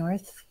 degrees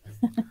north?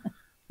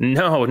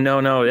 No.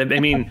 I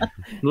mean,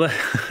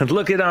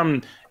 look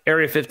at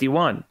Area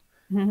 51.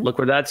 Mm-hmm. Look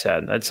where that's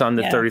at. That's on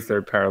the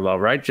 33rd parallel,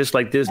 right? Just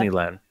like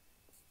Disneyland.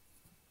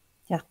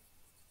 Yeah.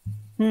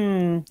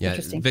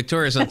 Interesting.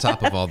 Victoria's on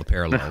top of all the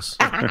parallels.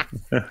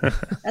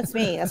 That's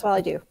me. That's all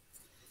I do.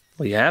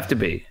 Well, you have to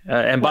be.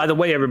 And by the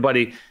way,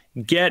 everybody,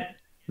 get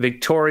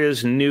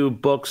Victoria's new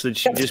books that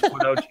she just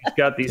put out. She's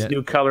got these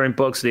new coloring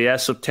books, the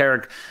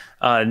Esoteric.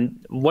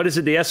 What is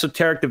it? The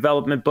Esoteric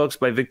Development Books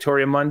by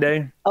Victoria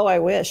Monday? Oh, I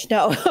wish.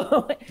 No.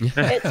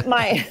 It's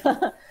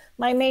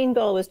my main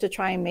goal was to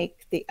try and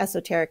make the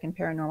esoteric and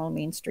paranormal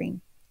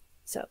mainstream.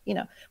 So,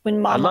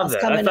 when Mama's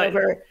coming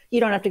over, you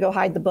don't have to go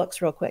hide the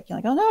books real quick. You're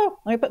like, oh no,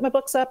 let me put my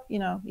books up. You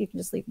can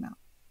just leave them out.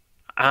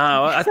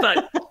 I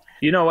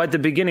thought, at the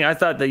beginning, I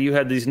thought that you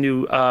had these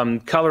new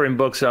coloring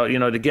books out,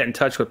 to get in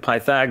touch with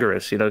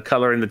Pythagoras,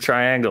 coloring the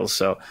triangles.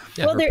 So,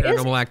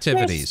 paranormal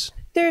activities.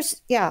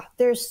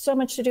 There's so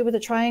much to do with the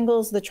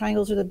triangles. The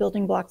triangles are the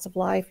building blocks of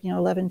life,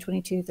 11,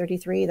 22,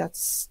 33.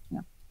 That's,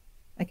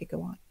 I could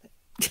go on.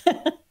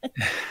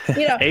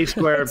 A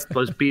squared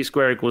plus B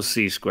squared equals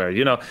C squared.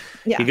 You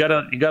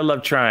gotta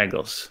love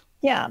triangles.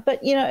 Yeah, but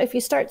if you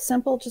start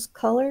simple, just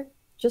color,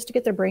 just to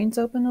get their brains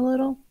open a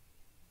little.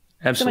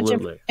 Absolutely,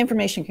 so much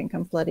information can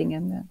come flooding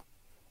in then.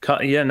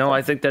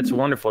 I think that's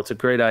wonderful. It's a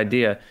great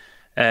idea.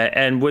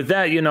 And with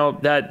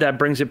that, that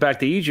brings it back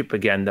to Egypt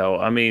again, though.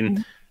 I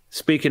mean,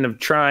 speaking of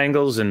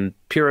triangles and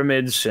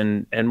pyramids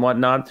and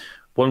whatnot,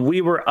 when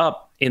we were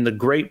up in the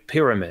Great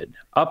Pyramid,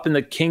 up in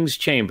the King's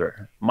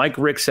Chamber, Mike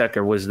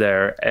Ricksecker was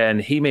there,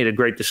 and he made a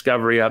great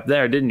discovery up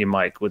there, didn't you,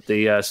 Mike, with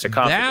the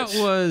sarcophagus?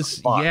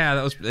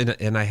 That was,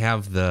 and I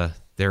have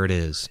there it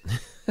is.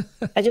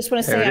 I just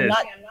want to say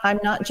I'm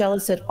not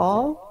jealous at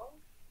all.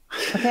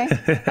 Okay,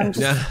 I'm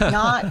just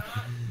not.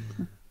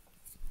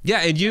 Yeah,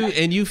 and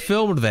you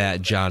filmed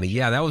that, Johnny.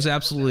 Yeah, that was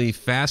absolutely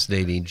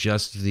fascinating.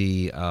 Just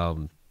the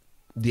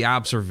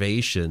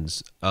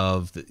observations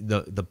of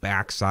the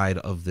backside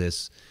of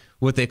this,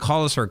 what they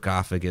call a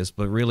sarcophagus,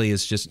 but really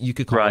it's just, you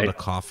could call it a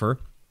coffer.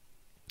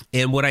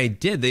 And what I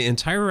did the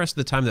entire rest of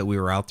the time that we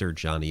were out there,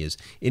 Johnny, is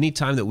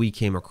anytime that we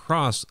came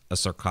across a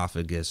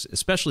sarcophagus,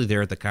 especially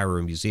there at the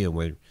Cairo Museum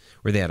where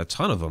they had a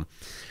ton of them,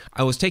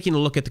 I was taking a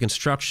look at the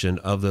construction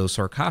of those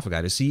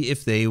sarcophagi to see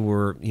if they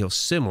were,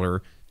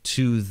 similar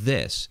to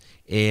this.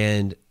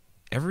 And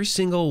every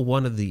single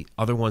one of the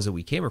other ones that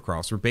we came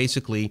across were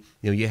basically,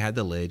 you had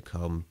the lid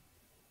come,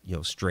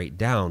 straight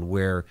down,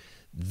 where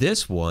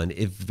this one,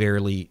 it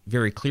very,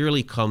 very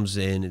clearly comes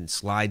in and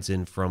slides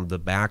in from the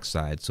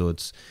backside. So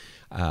it's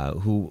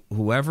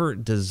whoever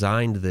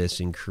designed this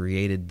and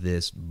created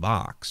this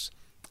box,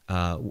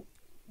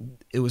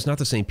 it was not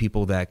the same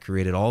people that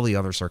created all the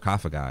other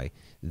sarcophagi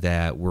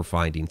that we're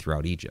finding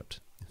throughout Egypt.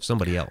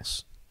 Somebody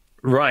else.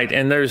 Right.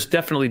 And there's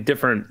definitely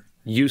different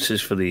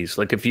uses for these.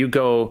 Like if you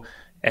go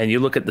and you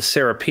look at the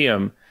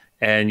Serapeum,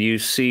 and you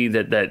see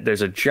that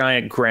there's a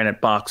giant granite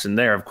box in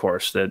there, of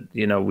course, that,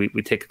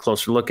 we take a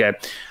closer look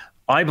at.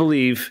 I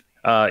believe,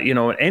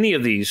 any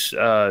of these,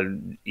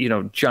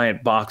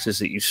 giant boxes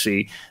that you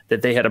see,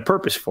 that they had a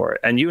purpose for it.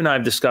 And you and I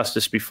have discussed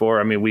this before.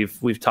 I mean,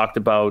 we've talked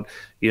about,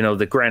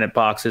 the granite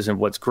boxes and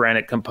what's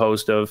granite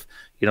composed of,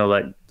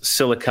 like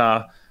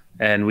silica.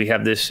 And we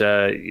have this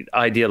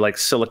idea like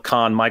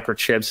silicon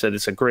microchips, that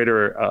it's a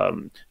greater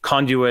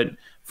conduit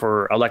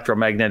for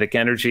electromagnetic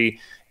energy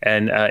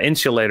and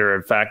insulator,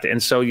 in fact.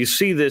 And so you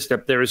see this,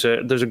 that there's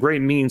a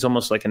great means,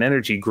 almost like an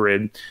energy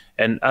grid.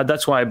 And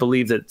that's why I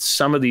believe that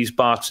some of these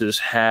boxes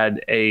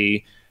had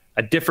a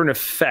different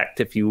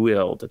effect, if you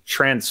will, to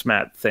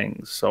transmat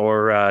things,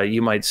 or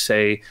you might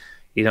say,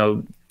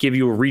 give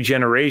you a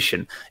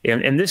regeneration.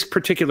 In this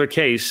particular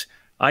case,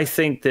 I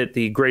think that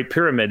the Great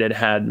Pyramid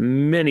had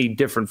many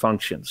different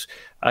functions.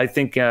 I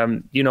think,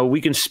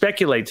 we can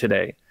speculate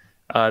today.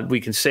 We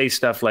can say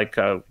stuff like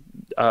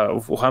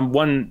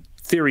one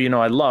theory,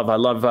 I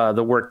love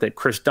the work that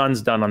Chris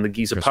Dunn's done on the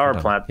Giza power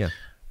plant. Yeah.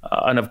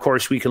 And of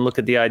course, we can look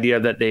at the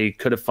idea that they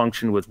could have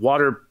functioned with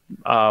water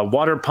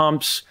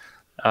pumps.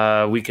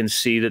 We can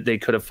see that they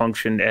could have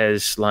functioned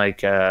as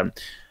like, of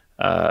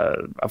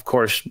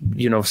course,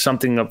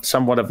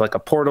 somewhat of like a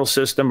portal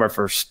system, or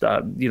for,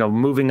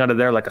 moving out of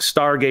there like a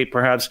Stargate,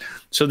 perhaps.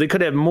 So they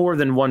could have more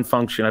than one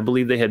function. I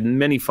believe they had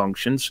many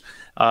functions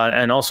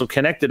and also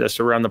connected us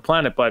around the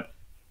planet. But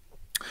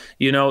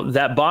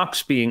that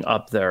box being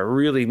up there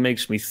really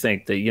makes me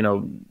think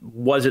that,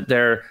 was it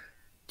there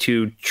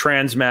to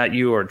transmat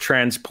you or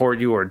transport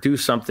you or do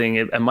something?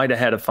 It might have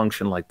had a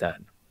function like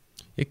that.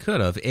 It could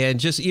have. And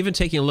just even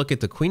taking a look at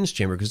the Queen's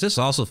Chamber, because this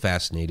also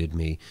fascinated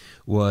me,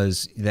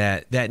 was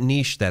that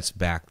niche that's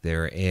back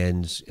there.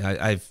 And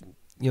I've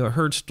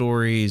heard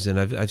stories, and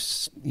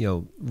I've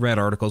read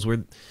articles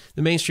where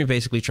the mainstream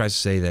basically tries to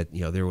say that,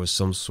 there was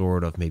some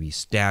sort of maybe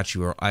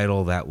statue or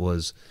idol that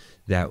was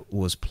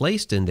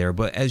placed in there.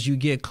 But as you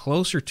get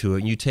closer to it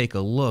and you take a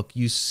look,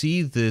 you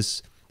see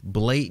this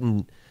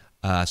blatant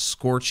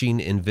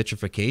scorching and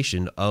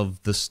vitrification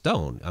of the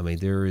stone. I mean,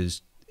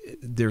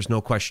 there's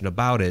no question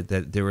about it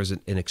that there was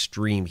an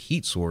extreme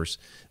heat source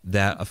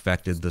that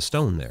affected the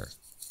stone there.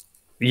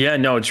 Yeah,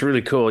 no, it's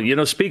really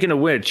cool. Speaking of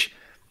which,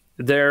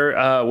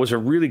 there was a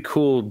really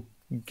cool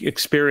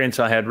experience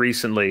I had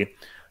recently.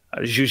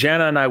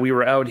 Zuzana and I, we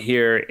were out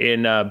here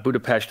in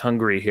Budapest,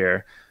 Hungary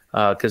here,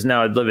 because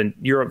now I live in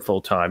Europe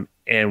full time.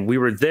 And we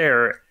were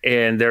there,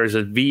 and there's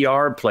a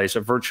VR place,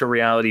 a virtual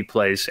reality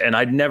place. And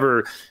I'd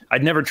never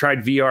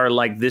tried VR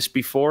like this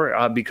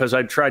before, because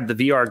I'd tried the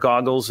VR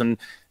goggles. And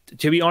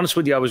to be honest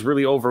with you, I was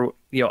really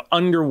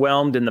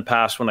underwhelmed in the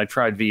past when I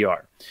tried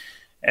VR.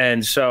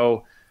 And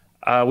so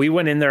we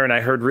went in there, and I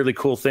heard really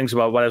cool things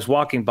about what I was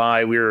walking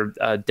by. We were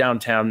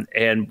downtown,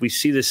 and we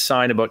see this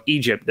sign about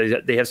Egypt.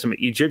 They have some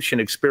Egyptian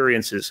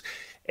experiences.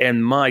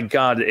 And my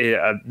God,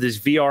 these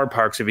VR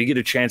parks, if you get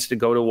a chance to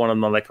go to one of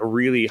them, like a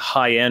really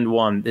high-end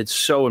one, it's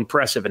so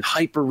impressive and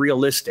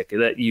hyper-realistic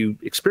that you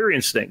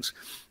experience things.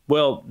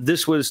 Well,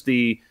 this was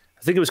I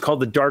think it was called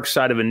the Dark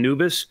Side of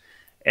Anubis.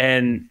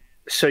 And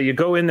so you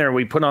go in there,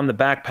 we put on the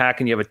backpack,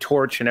 and you have a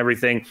torch and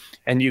everything.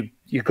 And you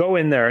go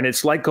in there, and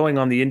it's like going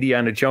on the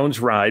Indiana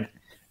Jones ride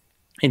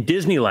in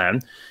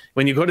Disneyland.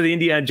 When you go to the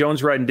Indiana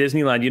Jones ride in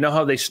Disneyland, you know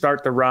how they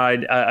start the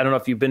ride. I don't know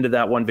if you've been to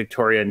that one,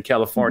 Victoria, in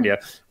California,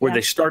 where they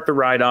start the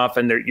ride off,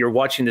 and you're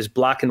watching this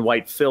black and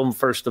white film,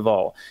 first of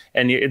all.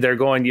 And they're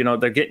going,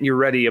 they're getting you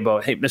ready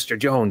about, hey, Mr.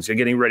 Jones, you're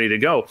getting ready to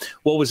go.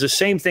 Well, it was the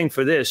same thing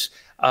for this.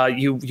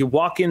 You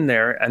walk in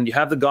there and you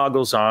have the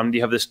goggles on.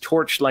 You have this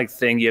torch-like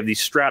thing. You have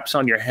these straps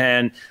on your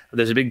hand.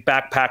 There's a big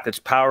backpack that's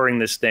powering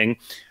this thing.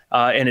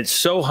 And it's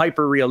so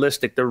hyper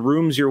realistic, the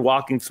rooms you're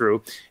walking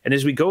through. And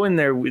as we go in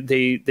there,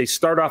 they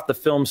start off the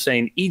film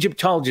saying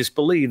Egyptologists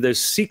believe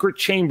there's secret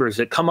chambers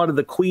that come out of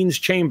the queen's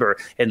chamber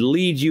and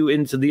lead you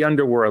into the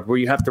underworld where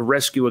you have to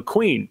rescue a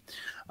queen,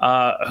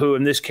 who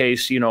in this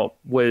case, you know,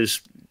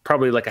 was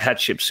probably like a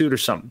hatship suit or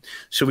something.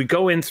 So we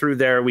go in through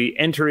there, we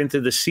enter into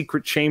the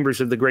secret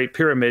chambers of the Great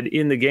Pyramid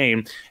in the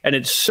game, and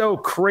it's so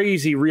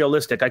crazy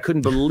realistic. I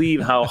couldn't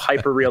believe how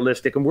hyper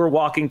realistic. And we're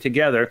walking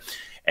together,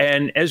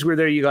 and as we're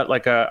there, you got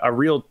like a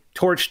real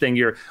torch thing.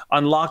 You're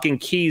unlocking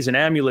keys and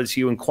amulets.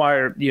 You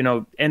inquire, you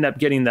know, end up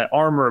getting the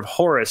armor of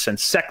Horus and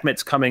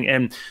Sekhmet's coming,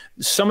 and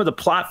some of the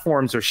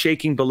platforms are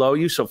shaking below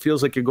you, so it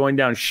feels like you're going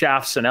down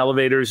shafts and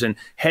elevators and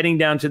heading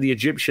down to the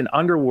Egyptian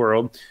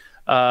underworld.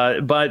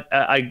 But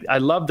I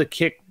love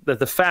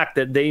the fact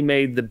that they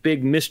made the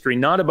big mystery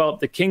not about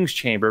the king's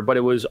chamber, but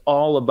it was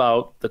all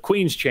about the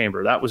queen's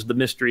chamber. That was the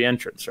mystery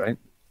entrance, right?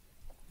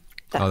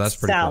 That's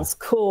pretty sounds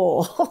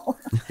cool.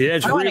 Yeah,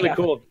 it's really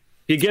cool.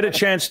 If you get a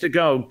chance to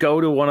go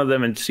to one of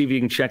them and see if you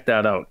can check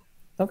that out.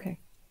 Okay,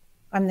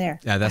 I'm there.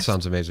 Yeah, that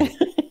sounds amazing.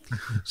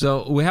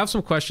 So we have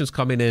some questions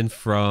coming in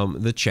from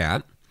the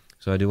chat.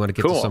 So I do want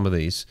to get to some of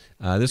these.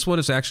 This one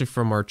is actually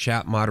from our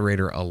chat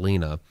moderator,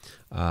 Alina.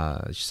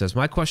 She says,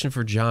 my question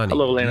for Jonny.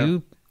 Hello,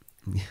 Alina.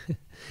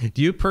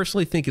 Do you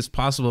personally think it's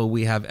possible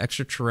we have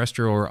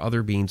extraterrestrial or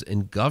other beings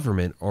in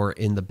government or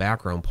in the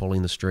background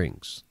pulling the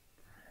strings?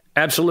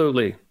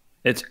 Absolutely.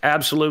 It's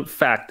absolute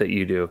fact that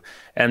you do.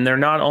 And they're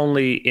not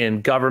only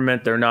in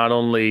government, they're not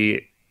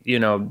only, you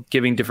know,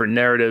 giving different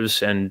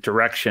narratives and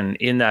direction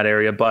in that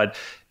area, but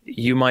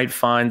you might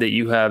find that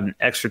you have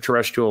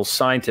extraterrestrial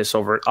scientists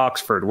over at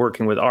Oxford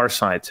working with our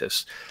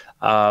scientists.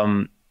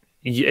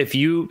 If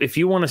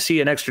you want to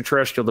see an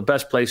extraterrestrial, the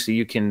best place that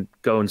you can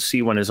go and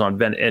see one is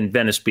in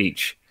Venice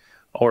Beach,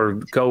 or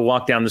go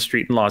walk down the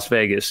street in Las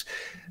Vegas.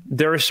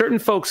 There are certain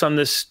folks on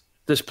this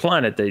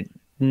planet that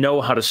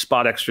know how to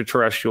spot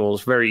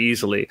extraterrestrials very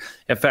easily.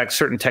 In fact,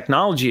 certain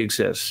technology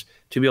exists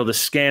to be able to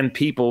scan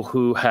people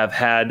who have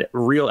had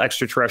real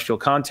extraterrestrial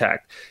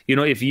contact. You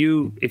know, if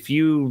you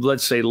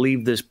let's say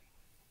leave this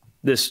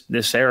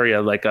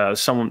area, like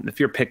if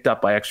you're picked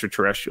up by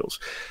extraterrestrials,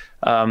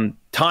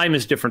 time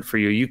is different for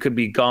you. You could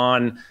be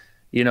gone,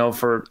 you know,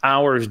 for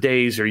hours,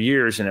 days, or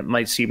years, and it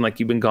might seem like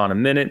you've been gone a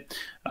minute.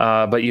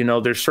 But you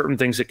know, there's certain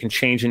things that can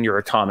change in your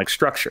atomic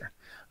structure.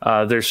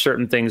 There's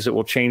certain things that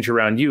will change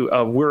around you.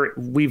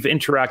 We've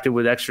interacted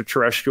with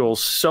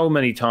extraterrestrials so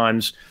many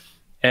times,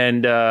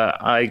 and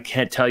I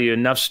can't tell you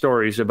enough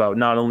stories about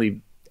not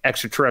only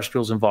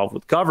extraterrestrials involved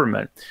with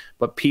government,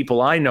 but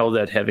people I know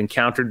that have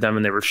encountered them,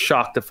 and they were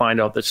shocked to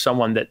find out that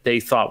someone that they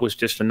thought was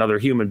just another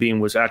human being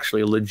was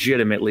actually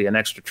legitimately an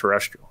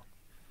extraterrestrial.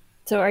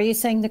 So are you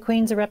saying the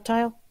Queen's a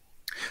reptile?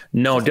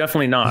 No,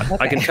 definitely not.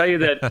 Okay. I can tell you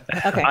that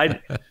okay.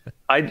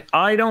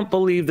 I don't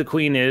believe the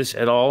Queen is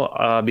at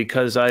all,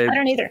 because I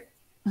don't either.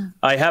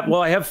 I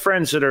have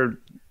friends that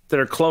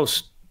are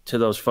close to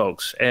those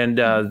folks, and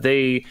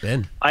I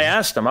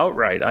asked them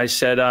outright. I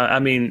said, I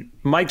mean,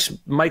 Mike's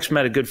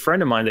met a good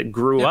friend of mine that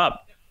grew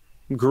up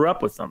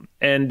with them,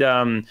 and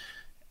I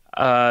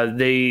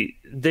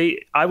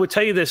would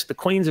tell you this: the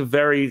Queen's a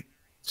very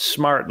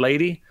smart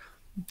lady.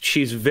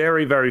 She's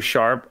very, very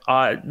sharp.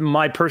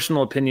 My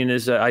personal opinion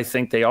is that I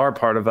think they are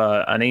part of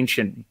an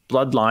ancient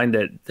bloodline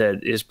that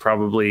is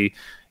probably,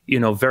 you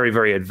know, very,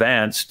 very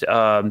advanced.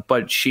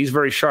 But she's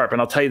very sharp, and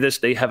I'll tell you this: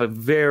 they have a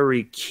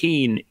very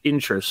keen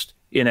interest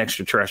in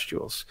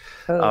extraterrestrials.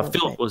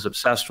 Philip was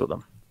obsessed with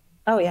them.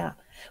 Oh yeah.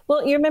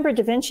 Well, you remember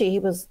Da Vinci? He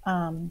was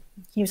kind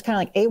of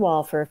like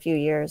AWOL for a few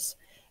years,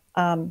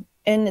 and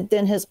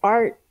then his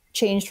art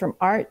changed from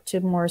art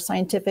to more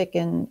scientific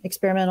and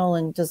experimental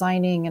and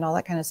designing and all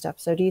that kind of stuff.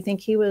 So do you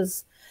think he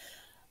was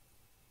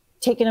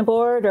taken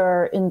aboard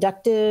or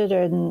inducted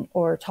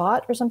or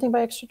taught or something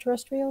by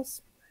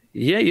extraterrestrials?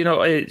 Yeah, you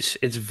know, it's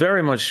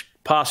very much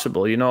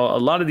possible. You know, a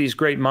lot of these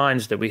great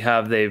minds that we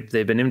have, they've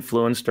been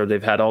influenced, or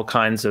they've had all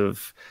kinds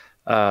of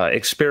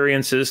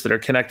experiences that are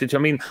connected to. I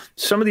mean,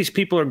 some of these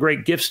people are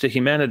great gifts to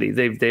humanity.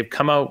 They've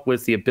come out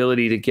with the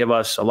ability to give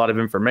us a lot of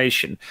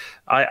information.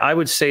 I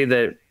would say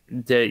that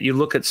you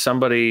look at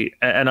somebody,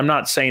 and I'm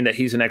not saying that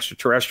he's an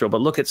extraterrestrial,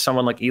 but look at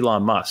someone like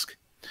Elon Musk.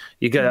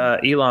 You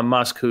got Elon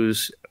Musk,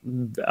 who's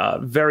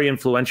very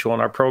influential in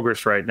our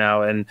progress right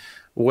now. And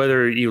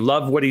whether you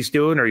love what he's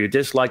doing or you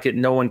dislike it,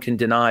 no one can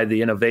deny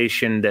the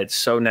innovation that's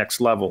so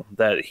next level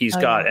that he's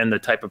got, and the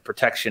type of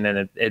protection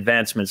and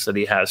advancements that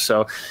he has.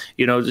 So,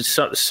 you know,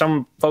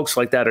 some folks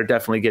like that are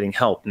definitely getting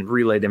help and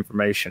relayed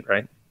information,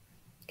 right?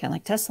 Kind of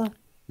like Tesla.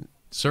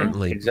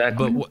 Certainly. Yeah,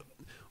 exactly. But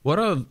what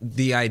of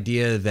the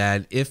idea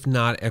that if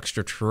not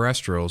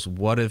extraterrestrials,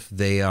 what if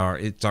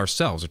it's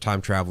ourselves, or time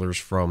travelers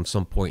from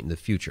some point in the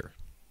future?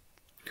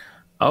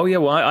 Oh yeah,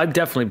 well, I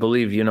definitely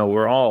believe, you know,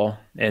 we're all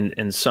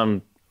in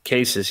some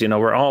cases, you know,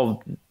 we're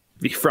all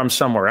from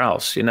somewhere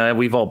else. You know,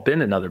 we've all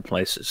been in other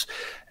places.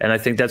 And I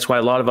think that's why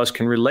a lot of us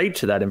can relate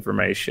to that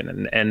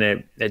information, and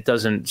it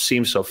doesn't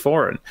seem so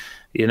foreign.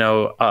 You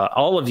know,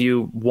 all of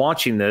you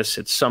watching this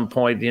at some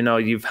point, you know,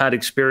 you've had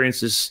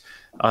experiences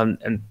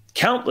in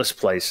countless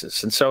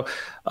places. And so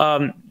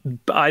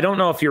I don't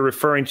know if you're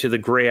referring to the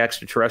gray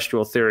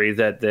extraterrestrial theory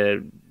that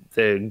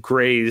the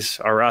grays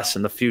are us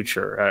in the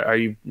future. Are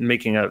you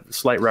making a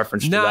slight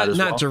reference to that as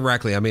well? Not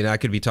directly. I mean, I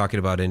could be talking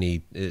about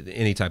any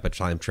type of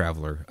time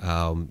traveler.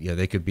 Yeah,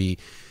 they could be,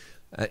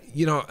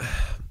 you know,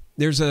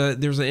 there's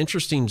an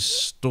interesting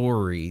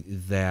story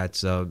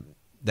that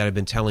I've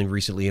been telling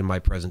recently in my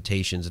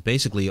presentations,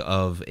 basically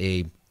of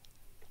a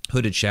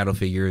hooded shadow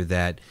figure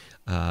that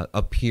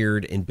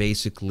appeared and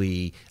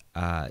basically,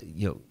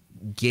 you know,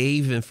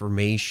 gave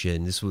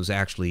information. This was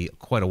actually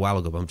quite a while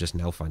ago, but I'm just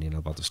now finding out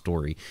about the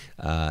story.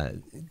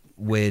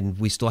 When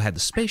we still had the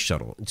space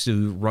shuttle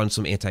to run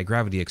some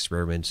anti-gravity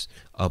experiments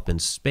up in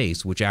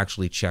space, which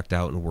actually checked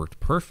out and worked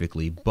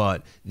perfectly.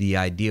 But the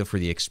idea for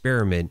the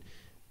experiment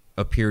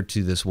appeared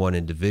to this one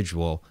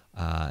individual.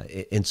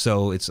 And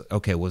so it's,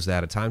 okay, was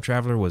that a time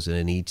traveler? Was it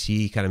an ET?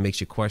 Kind of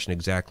makes you question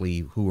exactly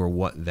who or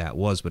what that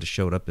was, but it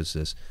showed up as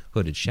this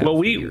hooded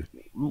shadow figure.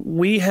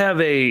 We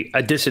have a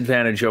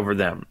disadvantage over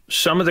them.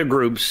 Some of the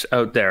groups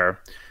out there,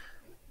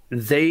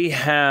 they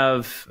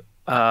have,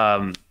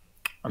 I'm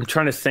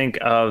trying to think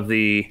of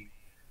the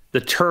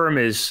term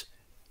is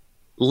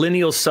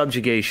lineal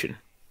subjugation.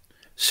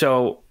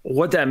 So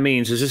what that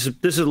means is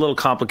this is a little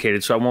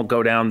complicated, so I won't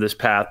go down this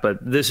path, but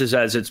this is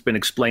as it's been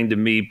explained to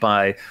me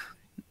by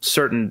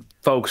certain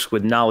folks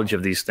with knowledge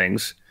of these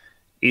things,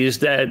 is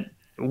that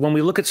when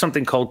we look at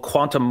something called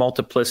quantum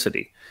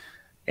multiplicity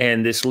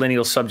and this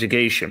lineal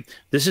subjugation,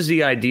 this is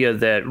the idea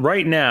that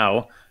right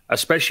now,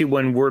 especially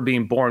when we're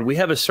being born, we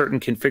have a certain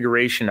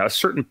configuration, a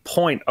certain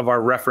point of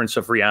our reference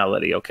of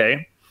reality,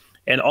 okay?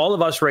 And all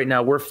of us right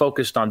now, we're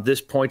focused on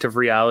this point of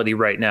reality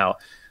right now.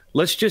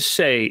 Let's just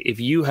say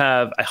if you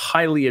have a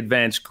highly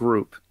advanced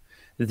group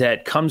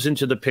that comes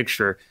into the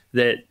picture,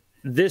 that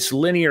this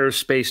linear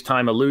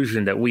space-time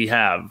illusion that we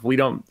have, we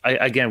don't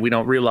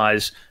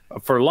realize,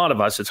 for a lot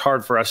of us, it's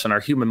hard for us in our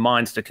human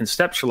minds to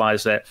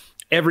conceptualize that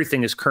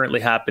everything is currently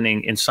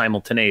happening in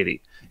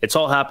simultaneity. It's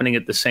all happening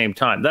at the same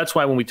time. That's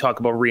why when we talk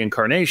about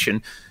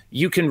reincarnation,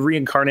 you can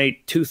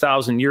reincarnate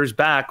 2,000 years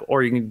back,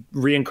 or you can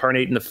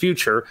reincarnate in the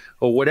future,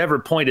 or whatever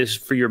point is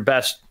for your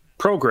best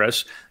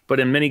progress. But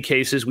in many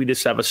cases, we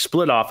just have a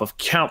split off of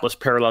countless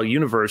parallel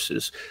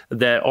universes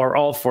that are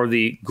all for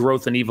the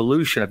growth and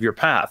evolution of your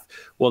path.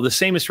 Well, the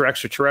same is for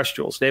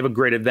extraterrestrials. They have a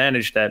great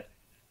advantage that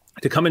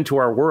to come into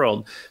our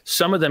world,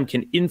 some of them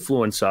can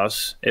influence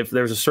us. If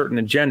there's a certain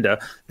agenda,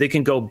 they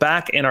can go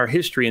back in our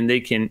history and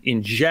they can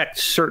inject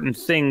certain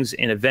things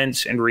in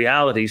events and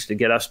realities to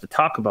get us to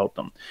talk about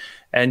them.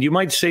 And you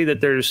might say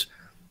that there's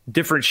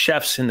different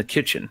chefs in the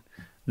kitchen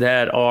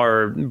that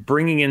are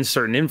bringing in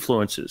certain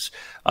influences.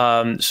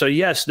 So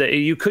yes,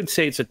 you could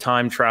say it's a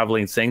time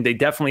traveling thing. They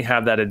definitely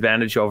have that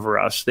advantage over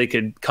us. They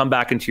could come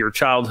back into your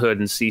childhood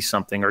and see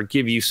something, or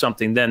give you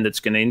something then that's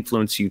going to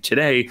influence you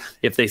today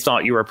if they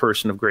thought you were a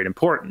person of great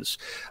importance.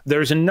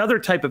 There's another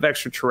type of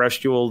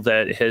extraterrestrial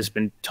that has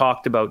been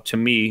talked about to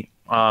me,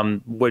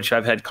 which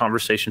I've had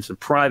conversations in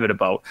private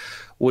about,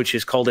 which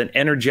is called an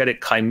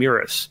energetic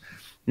chimeras.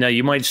 Now,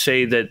 you might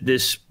say that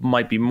this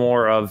might be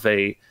more of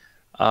a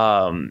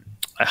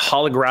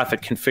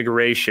holographic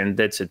configuration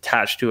that's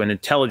attached to an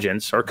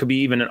intelligence, or it could be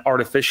even an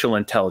artificial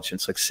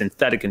intelligence, like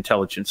synthetic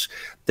intelligence,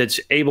 that's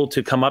able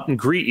to come up and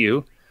greet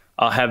you,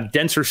 have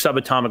denser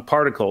subatomic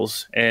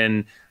particles,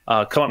 and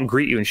come up and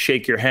greet you and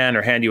shake your hand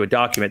or hand you a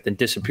document, then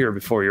disappear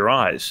before your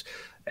eyes.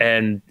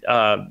 And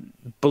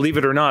believe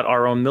it or not,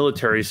 our own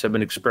militaries have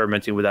been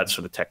experimenting with that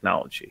sort of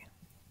technology.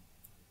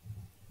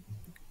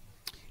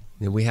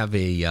 And we have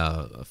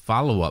a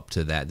follow-up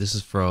to that. This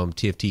is from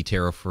TFT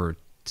Tarot for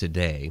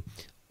Today.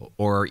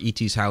 Or are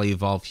ETs highly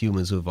evolved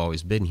humans who have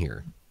always been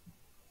here?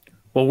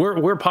 Well,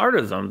 we're part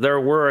of them.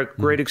 We're a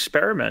great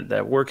experiment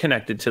that we're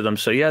connected to them.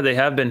 So yeah, they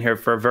have been here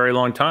for a very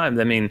long time.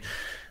 I mean,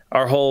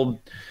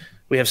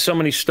 we have so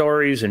many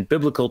stories and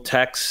biblical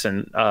texts,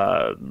 and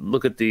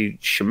look at the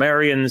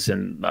Sumerians,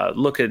 and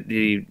look at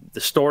the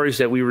stories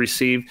that we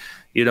receive.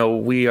 You know,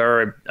 we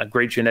are a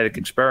great genetic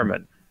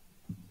experiment.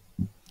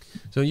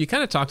 So you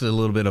kind of talked a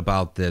little bit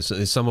about this.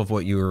 Some of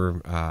what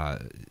you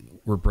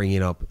were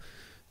bringing up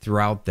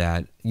throughout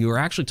that, you were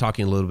actually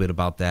talking a little bit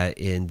about that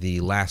in the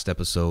last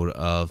episode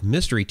of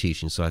Mystery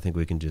Teaching. So I think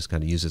we can just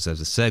kind of use this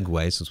as a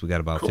segue, since we got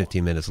about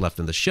 15 minutes left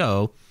in the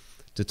show,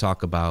 to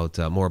talk about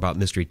more about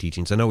Mystery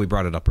Teachings. I know we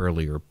brought it up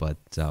earlier, but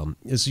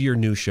this is your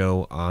new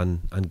show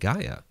on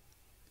Gaia.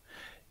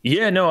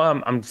 Yeah,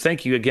 no,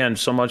 thank you again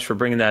so much for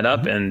bringing that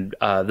up. And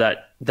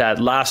that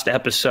last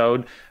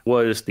episode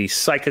was the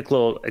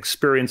psychical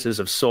experiences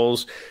of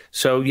souls.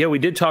 So yeah, we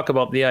did talk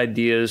about the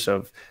ideas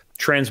of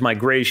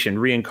transmigration,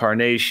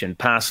 reincarnation,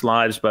 past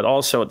lives, but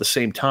also at the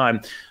same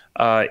time,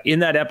 in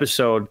that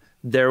episode,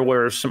 there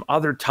were some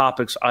other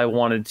topics I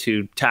wanted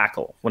to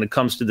tackle when it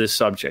comes to this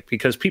subject,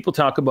 because people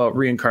talk about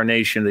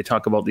reincarnation, they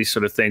talk about these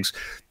sort of things,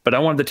 but I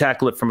wanted to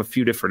tackle it from a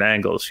few different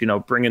angles,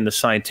 bring in the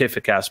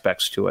scientific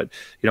aspects to it,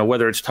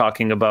 whether it's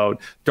talking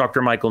about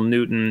Dr. Michael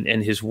Newton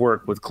and his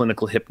work with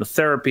clinical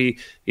hypnotherapy.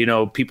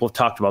 People have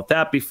talked about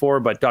that before,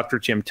 but Dr.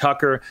 Jim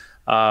Tucker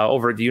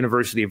over at the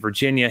University of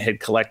Virginia had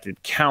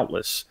collected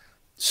countless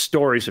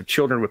stories of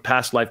children with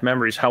past life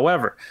memories.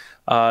 However,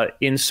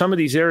 in some of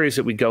these areas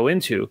that we go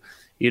into,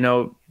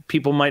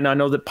 people might not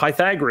know that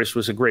Pythagoras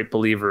was a great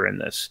believer in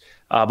this.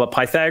 But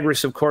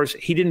Pythagoras, of course,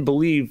 he didn't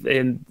believe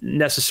in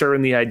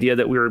necessarily the idea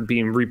that we were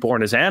being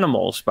reborn as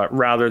animals, but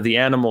rather the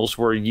animals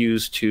were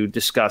used to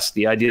discuss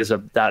the ideas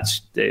of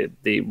that's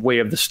the way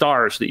of the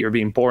stars that you're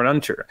being born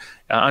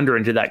under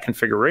into that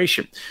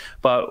configuration.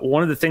 But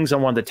one of the things I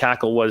wanted to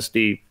tackle was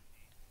the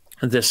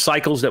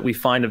cycles that we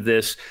find of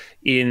this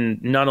in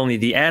not only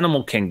the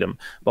animal kingdom,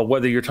 but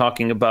whether you're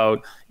talking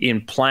about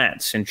in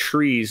plants and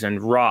trees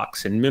and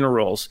rocks and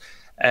minerals.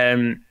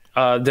 And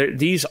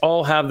these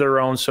all have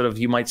their own sort of,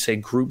 you might say,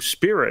 group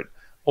spirit,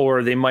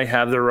 or they might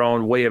have their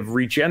own way of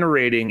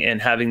regenerating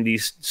and having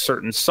these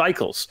certain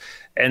cycles.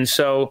 And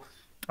so,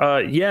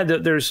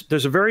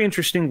 there's a very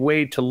interesting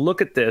way to look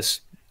at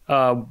this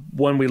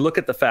when we look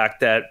at the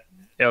fact that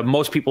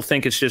most people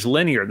think it's just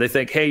linear. They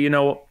think, hey,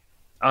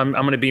 I'm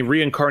going to be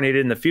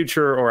reincarnated in the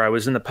future, or I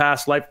was in the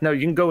past life. No,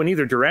 you can go in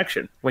either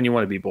direction when you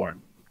want to be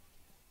born.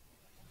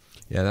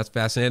 Yeah, that's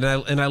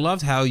fascinating. And I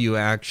loved how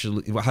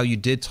you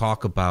did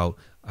talk about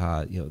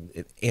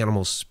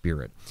animal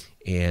spirit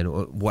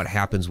and what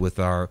happens with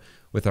our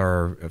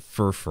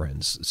fur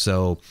friends.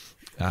 So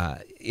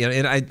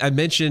and I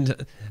mentioned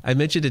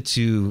it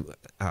to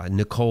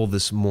Nicole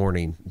this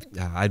morning.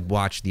 I'd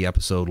watched the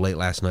episode late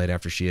last night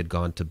after she had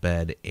gone to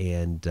bed,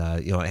 and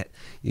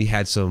you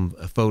had some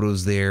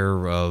photos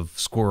there of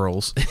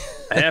squirrels.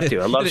 I have to.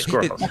 I love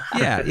squirrels.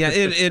 Yeah,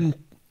 and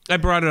I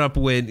brought it up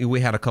when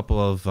we had a couple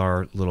of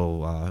our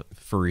little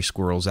furry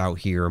squirrels out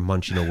here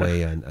munching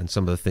away on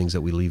some of the things that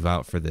we leave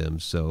out for them.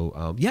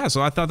 So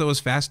so I thought that was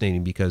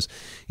fascinating, because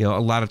a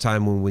lot of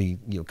time when we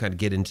kind of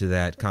get into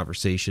that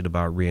conversation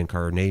about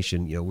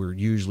reincarnation, we're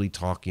usually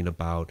talking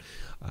about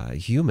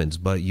humans,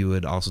 but you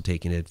had also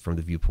taken it from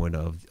the viewpoint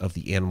of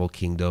the animal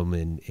kingdom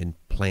and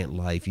plant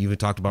life. You even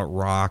talked about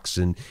rocks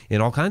and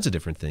all kinds of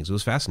different things. It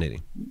was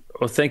fascinating.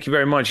 Well, thank you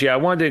very much. Yeah, I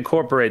wanted to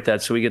incorporate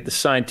that so we get the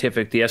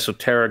scientific, the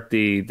esoteric,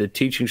 the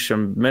teachings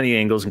from many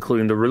angles,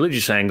 including the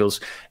religious angles,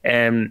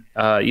 and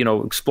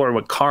exploring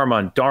what karma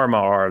and dharma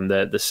are, and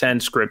the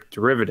Sanskrit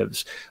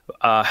derivatives.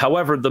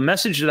 However, the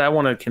message that I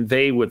want to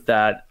convey with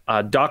that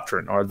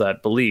doctrine, or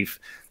that belief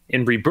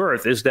in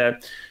rebirth, is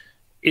that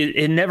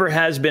it never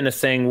has been a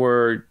thing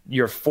where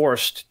you're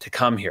forced to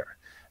come here.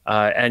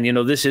 And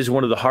this is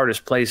one of the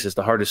hardest places,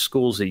 the hardest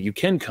schools that you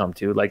can come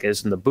to. Like,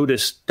 as in the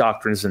Buddhist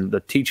doctrines and the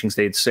teachings,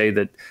 they'd say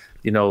that,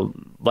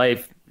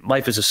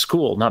 life is a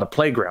school, not a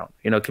playground.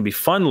 It can be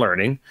fun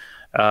learning,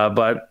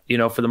 but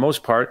for the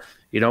most part,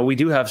 we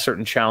do have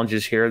certain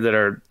challenges here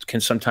that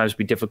can sometimes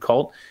be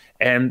difficult.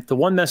 And the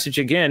one message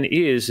again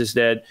is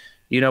that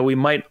we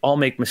might all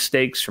make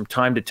mistakes from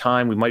time to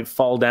time. We might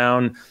fall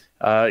down,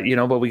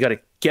 but we got to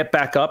get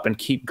back up and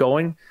keep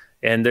going.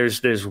 And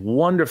there's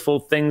wonderful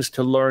things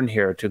to learn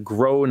here, to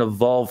grow and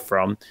evolve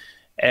from.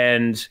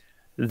 And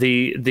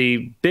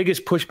the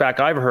biggest pushback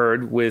I've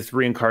heard with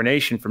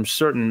reincarnation from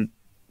certain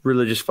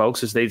religious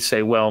folks is they'd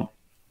say, well,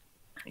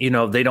 they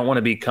don't want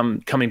to be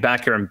coming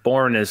back here and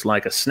born as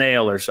like a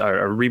snail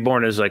or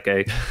reborn as like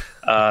a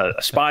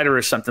spider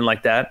or something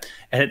like that.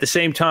 And at the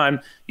same time,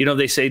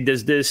 they say,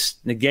 does this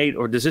negate,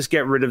 or does this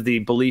get rid of the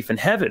belief in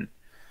heaven?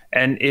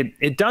 And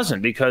it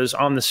doesn't, because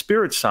on the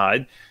spirit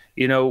side,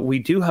 we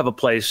do have a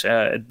place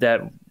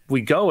that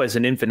we go as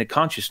an infinite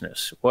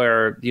consciousness,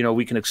 where,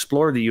 we can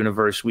explore the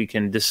universe. We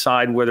can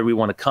decide whether we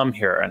want to come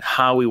here and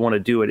how we want to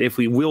do it. If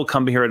we will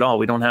come here at all,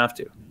 we don't have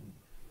to.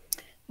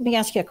 Let me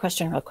ask you a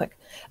question real quick.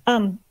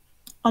 On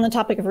the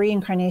topic of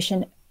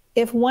reincarnation,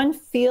 if one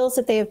feels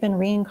that they have been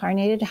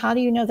reincarnated, how do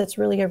you know that's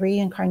really a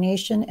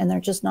reincarnation and they're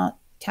just not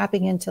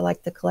tapping into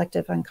like the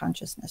collective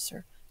unconsciousness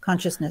or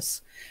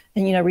consciousness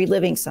and,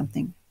 reliving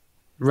something?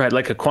 Right,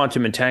 like a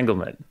quantum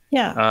entanglement.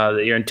 Yeah.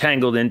 That you're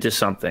entangled into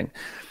something.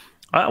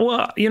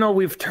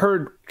 We've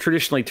heard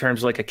traditionally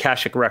terms like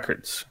Akashic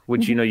records,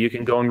 which, you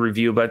can go and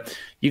review, but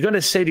you got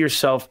to say to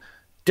yourself,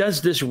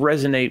 does this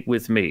resonate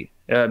with me?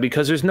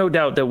 Because there's no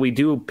doubt that we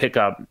do pick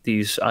up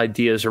these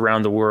ideas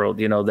around the world,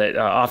 that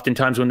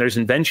oftentimes when there's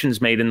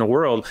inventions made in the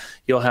world,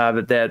 you'll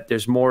have that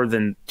there's more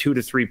than 2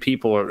 to 3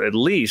 people, or at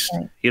least,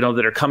 right,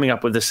 that are coming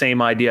up with the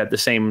same idea at the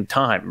same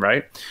time,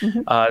 right?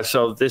 Mm-hmm.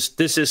 So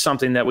this is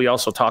something that we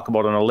also talk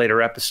about on a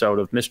later episode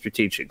of Mystery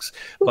Teachings.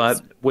 Oops.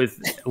 But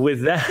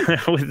with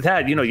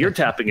that, you're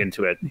tapping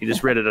into it. You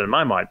just read it in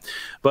my mind.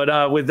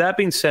 But with that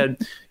being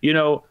said,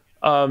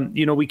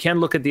 we can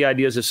look at the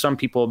ideas of some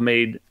people have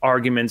made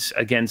arguments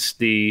against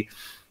the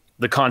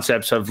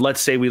concepts of,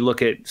 let's say we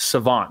look at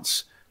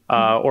savants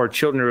or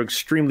children who are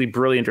extremely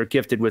brilliant or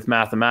gifted with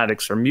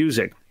mathematics or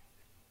music.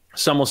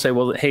 Some will say,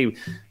 well, hey,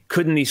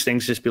 couldn't these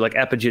things just be like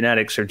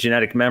epigenetics or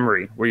genetic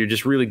memory, where you're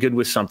just really good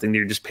with something,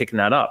 you're just picking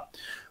that up?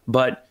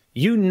 But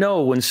you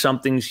know when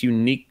something's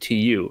unique to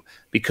you,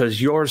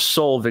 because your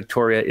soul,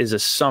 Victoria, is a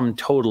sum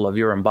total of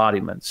your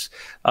embodiments.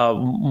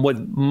 With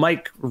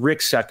Mike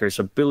Ricksecker's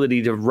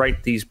ability to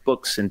write these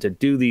books and to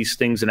do these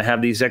things and to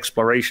have these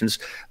explorations,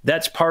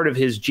 that's part of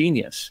his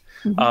genius.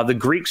 The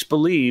Greeks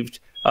believed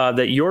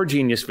that your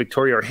genius,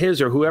 Victoria, or his,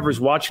 or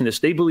whoever's watching this,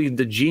 they believed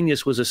the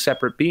genius was a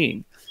separate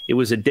being. It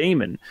was a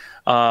daemon.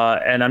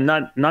 And I'm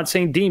not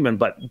saying demon,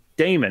 but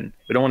daemon.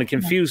 We don't want to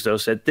confuse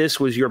those, that this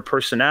was your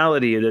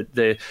personality,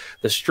 that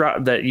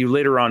that you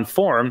later on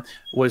form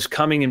was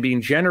coming and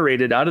being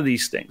generated out of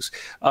these things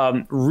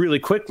really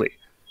quickly.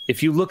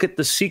 If you look at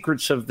the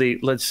secrets of the,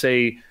 let's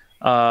say,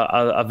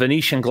 a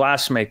Venetian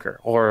glassmaker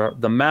or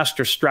the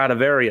master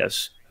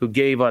Stradivarius who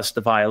gave us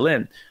the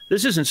violin,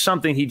 this isn't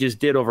something he just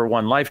did over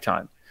one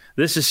lifetime.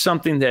 This is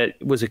something that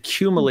was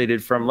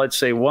accumulated from, let's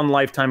say, one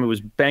lifetime. It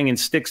was banging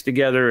sticks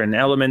together and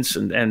elements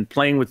and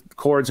playing with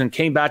chords, and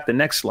came back the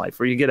next life,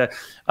 where you get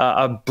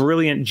a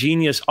brilliant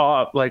genius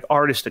like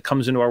artist that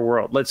comes into our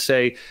world. Let's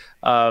say,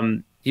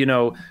 you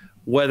know,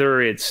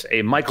 whether it's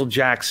a Michael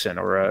Jackson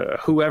or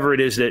whoever it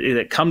is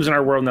that comes in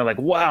our world, and they're like,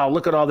 wow,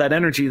 look at all that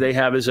energy they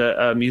have as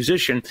a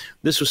musician.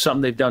 This was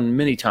something they've done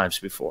many times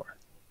before.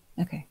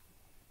 Okay.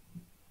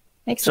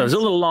 Makes sense. So it's a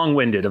little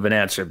long-winded of an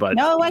answer, but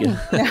no, it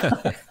wasn't.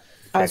 No.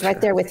 I was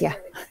right there with you.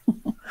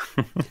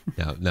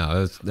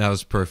 No, that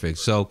was perfect.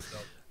 So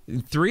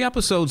 3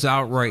 episodes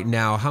out right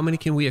now. How many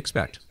can we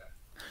expect?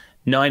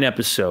 9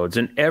 episodes,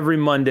 and every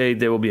Monday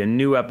there will be a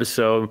new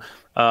episode.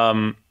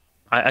 I'm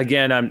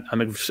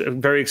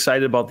very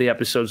excited about the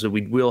episodes that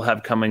we will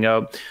have coming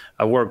out.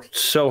 I worked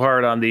so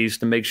hard on these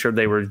to make sure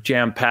they were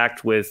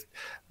jam-packed with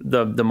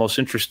the most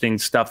interesting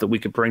stuff that we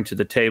could bring to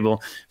the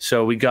table.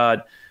 So we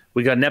got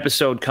an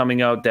episode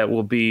coming out that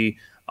will be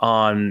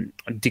on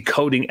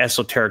decoding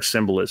esoteric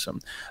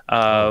symbolism,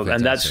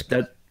 and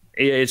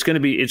it's going to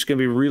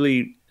be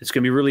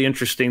really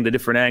interesting, the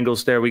different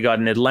angles there. We got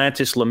an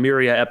Atlantis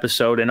Lemuria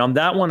episode, and on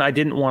that one I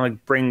didn't want to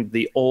bring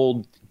the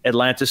old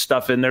Atlantis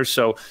stuff in there,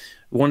 so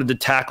wanted to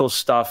tackle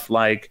stuff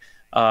like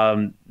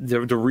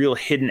the real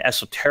hidden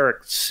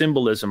esoteric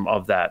symbolism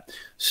of that.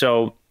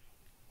 So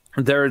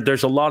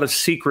there's a lot of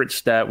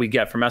secrets that we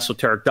get from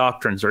esoteric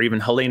doctrines, or even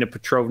Helena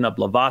Petrovna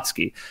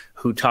Blavatsky,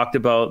 who talked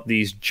about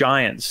these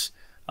giants,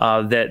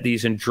 that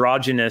these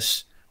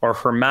androgynous or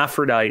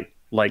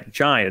hermaphrodite-like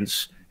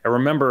giants. And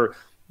remember,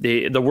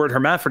 the word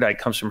hermaphrodite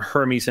comes from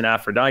Hermes and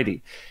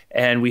Aphrodite.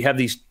 And we have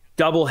these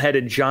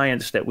double-headed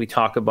giants that we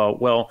talk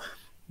about. Well,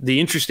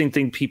 the interesting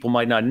thing people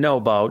might not know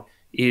about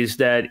is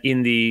that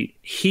in the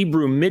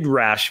Hebrew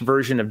Midrash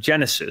version of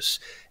Genesis,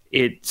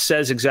 it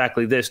says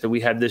exactly this, that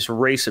we had this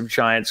race of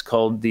giants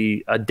called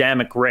the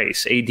Adamic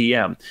race,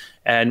 ADM.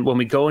 And when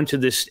we go into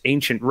this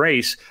ancient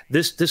race,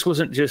 this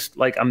wasn't just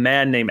like a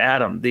man named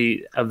Adam.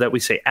 That we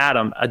say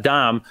Adam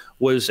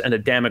was an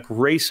Adamic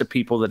race of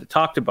people that it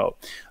talked about.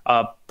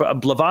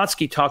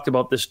 Blavatsky talked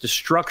about this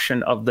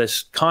destruction of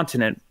this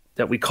continent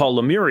that we call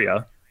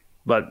Lemuria.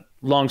 But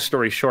long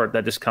story short,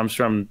 that just comes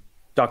from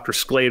Dr.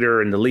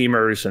 Sclater and the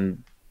lemurs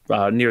and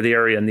near the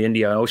area in the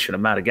Indian Ocean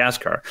of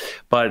Madagascar.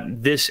 But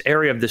this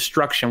area of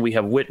destruction we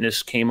have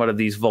witnessed came out of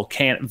these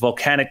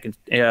volcanic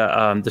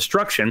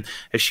destruction,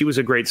 as she was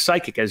a great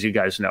psychic, as you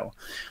guys know.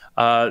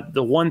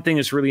 The one thing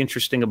that's really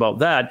interesting about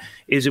that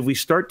is if we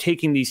start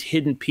taking these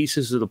hidden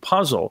pieces of the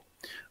puzzle,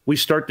 we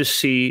start to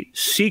see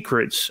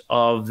secrets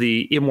of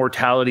the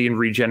immortality and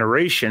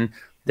regeneration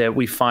that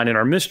we find in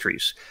our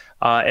mysteries.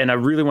 And I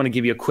really want to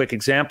give you a quick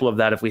example of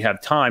that if we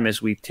have time as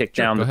we tick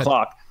down the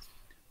clock.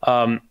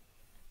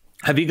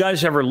 Have you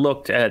guys ever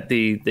looked at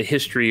the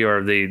history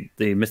or the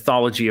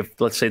mythology of,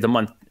 let's say, the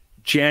month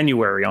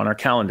January on our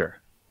calendar?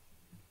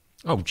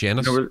 Oh,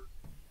 Janus?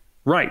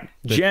 Right.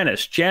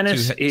 Janus.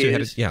 Janus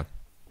is...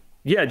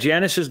 Yeah,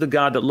 Janus is the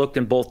god that looked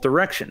in both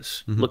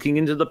directions, looking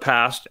into the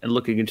past and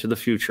looking into the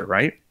future,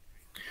 right?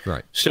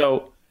 Right.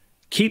 So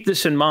keep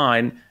this in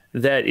mind,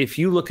 that if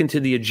you look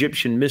into the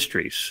Egyptian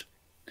mysteries,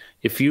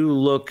 if you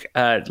look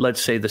at,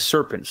 let's say, the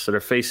serpents that are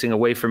facing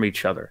away from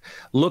each other,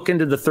 look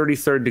into the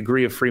 33rd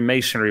degree of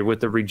Freemasonry with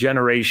the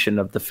regeneration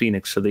of the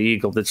phoenix or the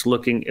eagle that's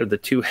looking at the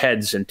two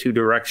heads in two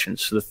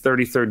directions, so the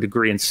 33rd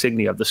degree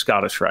insignia of the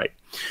Scottish Rite.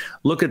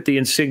 Look at the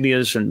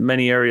insignias in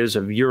many areas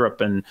of Europe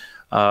and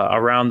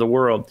around the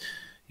world.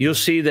 You'll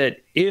see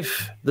that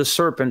if the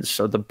serpents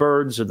or the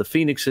birds or the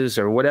phoenixes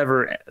or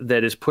whatever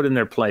that is put in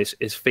their place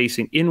is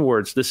facing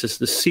inwards, this is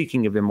the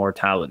seeking of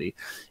immortality.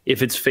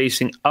 If it's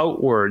facing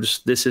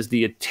outwards, this is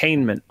the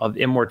attainment of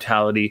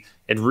immortality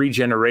and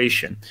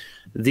regeneration.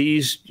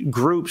 These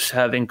groups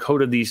have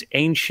encoded these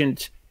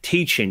ancient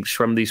teachings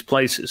from these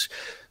places.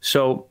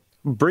 So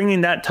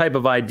bringing that type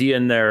of idea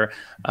in there,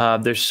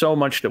 there's so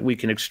much that we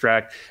can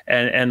extract.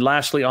 And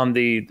lastly, on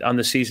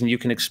the season, you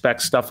can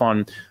expect stuff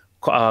on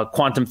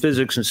quantum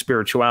physics and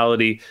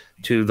spirituality,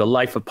 to the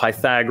life of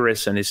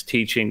Pythagoras and his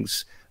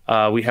teachings.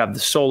 We have the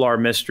solar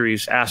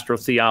mysteries,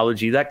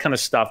 astrotheology, that kind of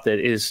stuff that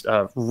is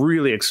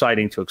really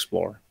exciting to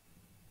explore.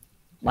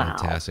 Wow.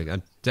 Fantastic.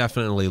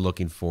 definitely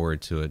looking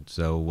forward to it.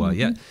 So,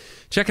 yeah,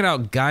 check it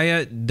out,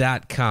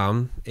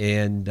 Gaia.com.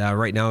 And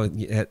right now,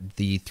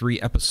 the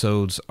 3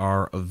 episodes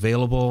are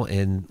available.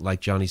 And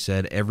like Jonny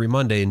said, every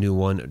Monday, a new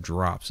one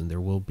drops, and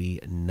there will be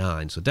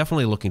 9. So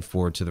definitely looking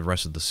forward to the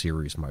rest of the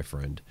series, my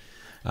friend.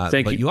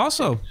 Thank you. You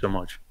also, Thank you so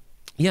much.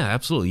 Yeah,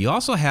 absolutely. You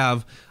also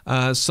have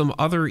some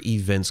other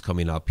events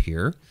coming up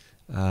here,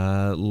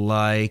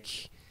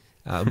 like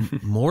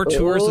more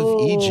tours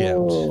of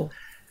Egypt.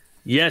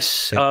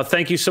 Yes.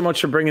 Thank you so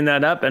much for bringing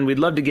that up. And we'd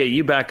love to get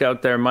you back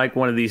out there, Mike,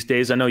 one of these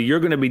days. I know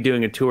you're going to be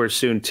doing a tour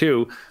soon,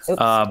 too.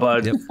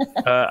 But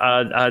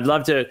I'd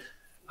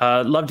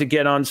love to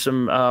get on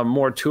some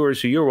more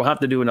tours. So we'll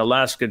have to do an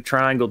Alaska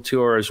Triangle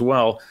tour as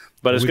well.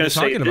 But I was going to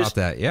say about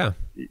that. Yeah,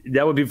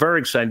 that would be very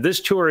exciting. This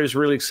tour is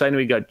really exciting.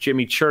 We got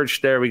Jimmy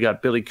Church there. We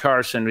got Billy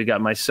Carson. We got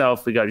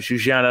myself. We got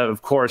Zuzana,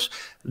 of course,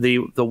 the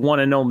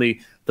one and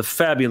only, the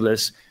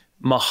fabulous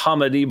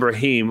Mohammed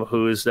Ibrahim,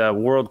 who is a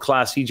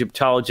world-class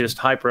Egyptologist,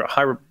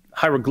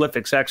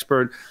 hieroglyphics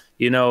expert.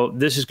 You know,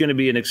 this is going to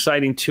be an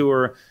exciting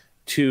tour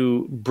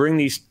to bring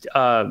these,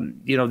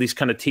 these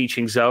kind of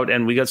teachings out.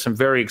 And we got some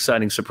very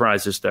exciting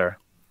surprises there.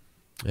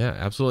 Yeah,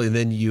 absolutely. And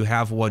then you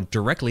have one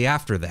directly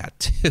after that,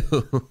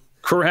 too.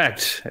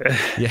 Correct.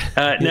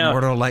 Yeah. Now,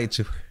 Immortal Light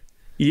tour.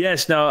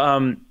 Yes.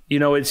 Now,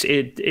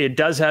 it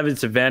does have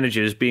its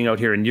advantages being out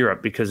here in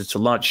Europe, because it's a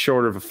lot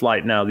shorter of a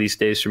flight now these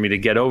days for me to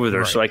get over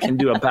there. Right. So I can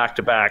do a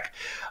back-to-back.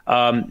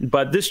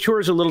 But this tour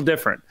is a little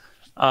different.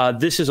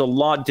 This is a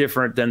lot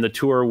different than the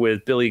tour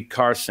with Billy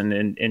Carson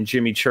and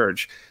Jimmy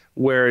Church,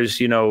 whereas,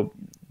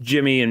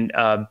 Jimmy and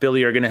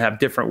Billy are going to have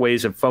different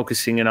ways of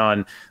focusing in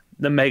on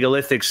the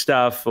megalithic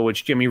stuff,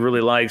 which Jimmy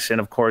really likes. And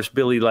of course,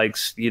 Billy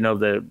likes,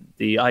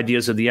 the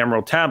ideas of the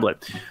Emerald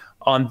Tablet.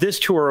 On this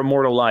tour,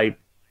 Immortal Light,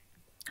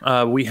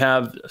 we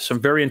have some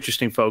very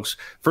interesting folks.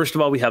 First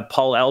of all, we have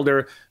Paul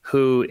Elder,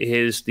 who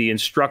is the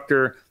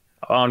instructor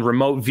on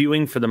remote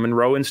viewing for the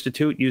Monroe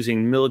Institute,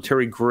 using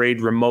military-grade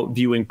remote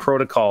viewing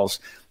protocols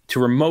to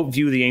remote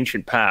view the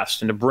ancient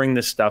past and to bring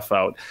this stuff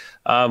out.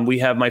 We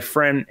have my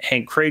friend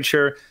Hank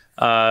Kracher.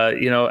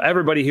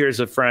 Everybody here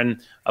is a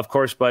friend, of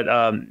course, but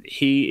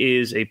he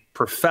is a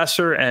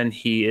professor, and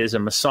he is a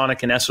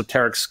Masonic and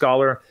esoteric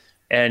scholar,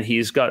 and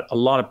he's got a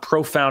lot of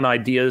profound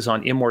ideas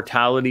on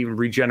immortality,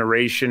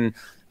 regeneration,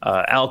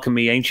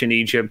 alchemy, ancient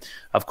Egypt.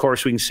 Of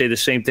course, we can say the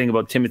same thing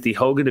about Timothy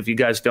Hogan. If you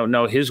guys don't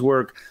know his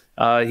work,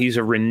 he's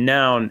a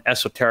renowned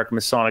esoteric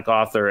Masonic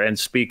author and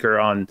speaker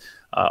on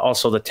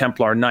also the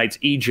Templar Knights,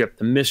 Egypt,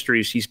 the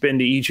mysteries. He's been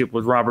to Egypt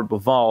with Robert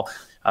Bauval,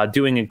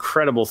 doing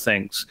incredible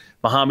things.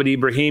 Mohammed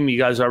Ibrahim, you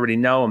guys already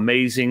know,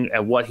 amazing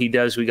at what he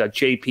does. We got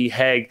J.P.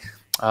 Haig,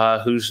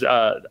 who's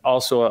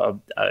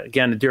also,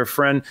 again, a dear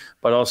friend,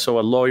 but also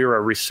a lawyer,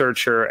 a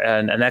researcher,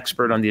 and an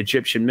expert on the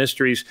Egyptian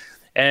mysteries.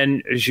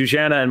 And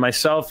Zuzana and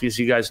myself, as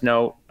you guys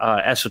know,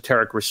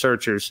 esoteric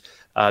researchers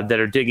that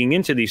are digging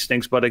into these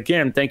things. But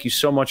again, thank you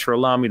so much for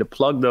allowing me to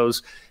plug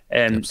those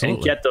and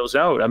get those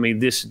out. I mean,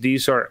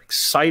 these are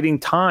exciting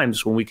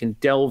times when we can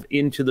delve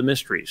into the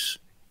mysteries.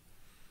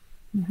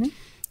 Mm-hmm.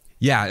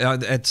 Yeah,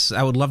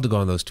 I would love to go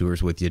on those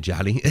tours with you,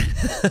 Jonny.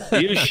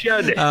 You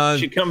should. You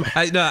should come.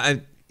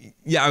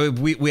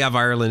 We have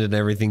Ireland and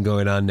everything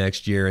going on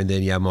next year, and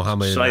then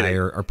Mohammed and I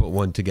are put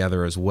one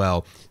together as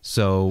well.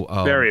 So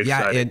very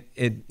exciting.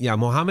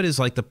 Mohammed is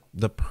like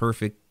the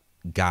perfect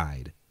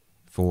guide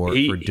for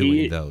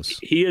doing those.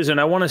 He is, and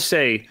I want to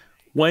say,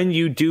 when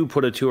you do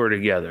put a tour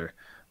together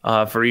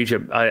for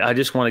Egypt, I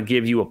just want to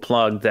give you a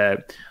plug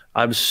that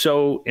I'm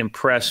so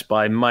impressed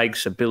by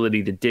Mike's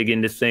ability to dig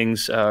into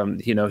things.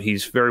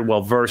 He's very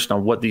well versed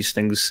on what these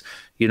things,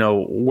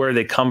 where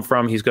they come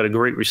from. He's got a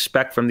great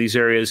respect from these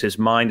areas. His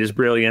mind is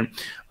brilliant.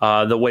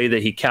 The way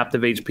that he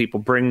captivates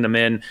people, bring them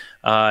in.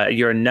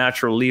 You're a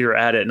natural leader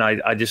at it, and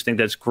I just think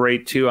that's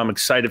great too. I'm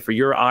excited for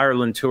your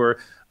Ireland tour.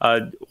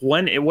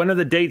 When are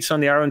the dates on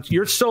the Ireland?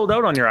 You're sold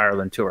out on your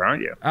Ireland tour,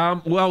 aren't you?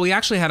 Well, we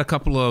actually had a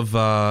couple of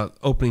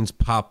openings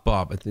pop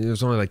up. I think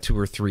there's only like 2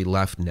 or 3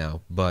 left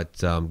now,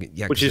 but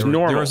which is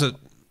normal. There was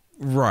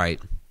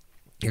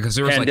because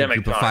there was Pandemic like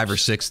a group of 5 or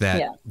 6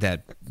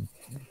 that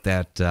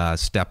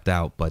stepped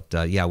out. But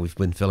we've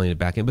been filling it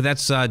back in. But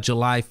that's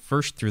July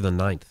 1st through the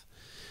 9th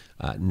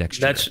next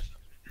year.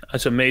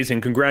 That's amazing.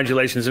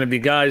 Congratulations, and if you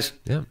guys,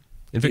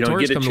 and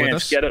Victoria's coming with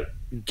us.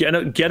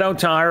 Get out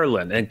to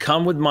Ireland and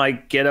come with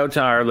Mike. Get out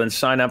to Ireland.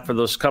 Sign up for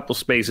those couple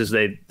spaces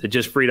they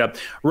just freed up.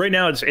 Right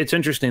now, it's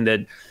interesting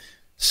that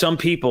some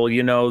people,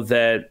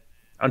 that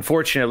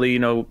unfortunately,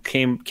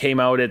 came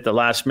out at the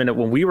last minute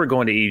when we were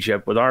going to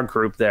Egypt with our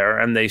group there,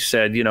 and they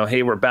said,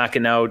 hey, we're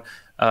backing out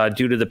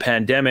due to the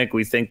pandemic.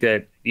 We think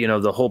that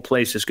the whole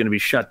place is going to be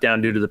shut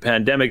down due to the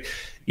pandemic.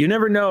 You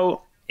never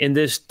know in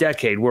this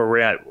decade where we're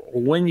at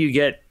when you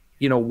get.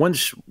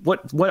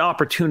 What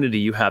opportunity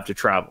you have to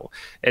travel.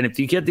 And if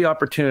you get the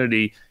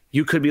opportunity,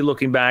 you could be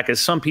looking back,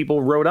 as some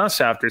people wrote us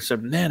after,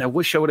 said, man, I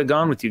wish I would have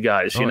gone with you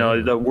guys.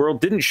 The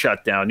world didn't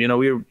shut down.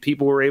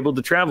 People were able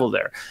to travel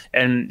there.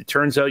 And it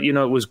turns out, it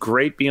was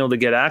great being able to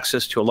get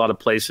access to a lot of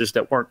places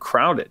that weren't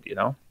crowded,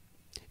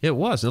 It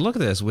was. And look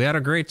at this. We had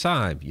a great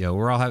time.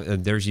 We're all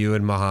having, there's you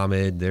and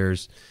Muhammad.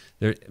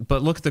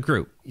 But look at the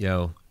group.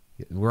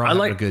 We're all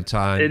having a good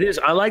time. It is.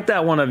 I like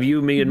that one of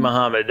you, me, and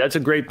Muhammad. That's a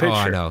great picture. Oh,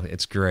 I know.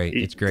 It's great.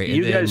 It's great.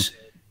 You guys.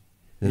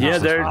 Yeah,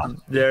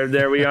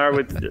 there we are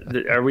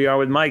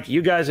with Mike.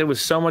 You guys, it was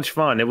so much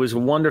fun. It was a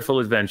wonderful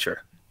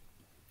adventure.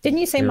 Didn't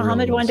you say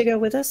Muhammad wanted to go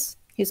with us?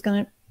 He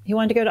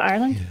wanted to go to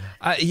Ireland?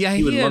 Yeah,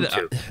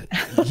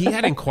 he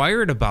had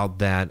inquired about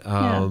that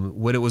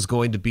when it was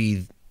going to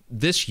be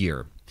this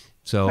year.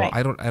 So right.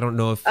 I don't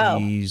know if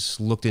he's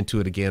looked into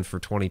it again for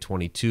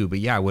 2022. But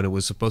yeah, when it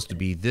was supposed to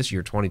be this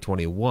year,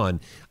 2021,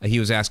 he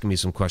was asking me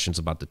some questions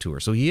about the tour.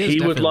 So he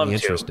would love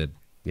interested.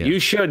 Yeah. You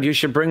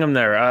should bring him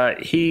there.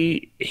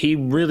 He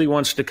really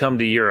wants to come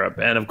to Europe,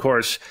 and of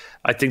course,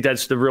 I think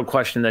that's the real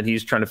question that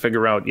he's trying to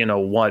figure out.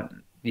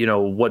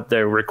 What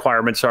their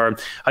requirements are.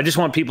 I just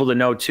want people to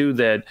know too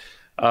that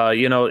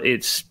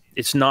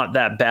it's not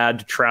that bad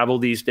to travel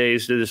these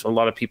days. There's a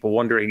lot of people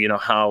wondering,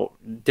 how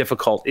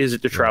difficult is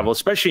it to travel,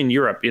 especially in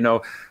Europe.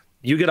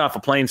 You get off a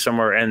plane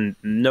somewhere and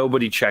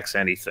nobody checks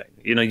anything.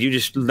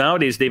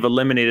 Nowadays they've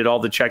eliminated all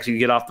the checks. You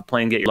get off the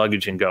plane, get your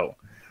luggage, and go.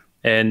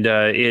 And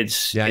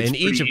it's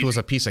Egypt was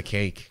a piece of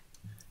cake.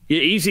 Yeah,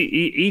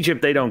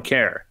 Egypt, they don't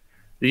care.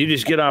 You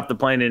just get off the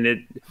plane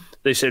and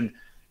they said,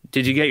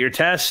 "Did you get your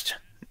test?"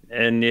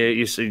 And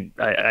you say,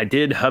 I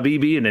did,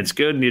 Habibi, and it's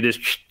good. And you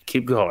just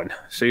keep going.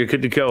 So you're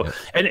good to go.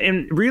 Yeah.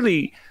 And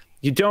really,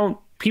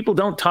 people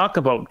don't talk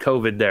about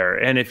COVID there.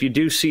 And if you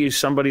do see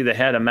somebody that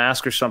had a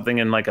mask or something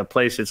in like a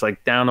place, it's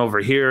like down over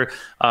here,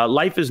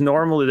 life is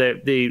normal.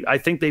 I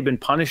think they've been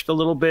punished a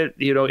little bit,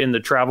 in the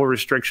travel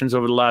restrictions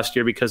over the last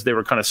year because they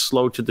were kind of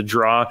slow to the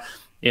draw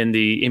in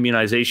the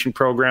immunization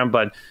program.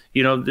 But,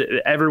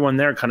 everyone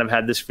there kind of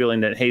had this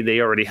feeling that, hey, they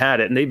already had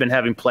it. And they've been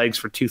having plagues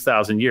for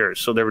 2,000 years.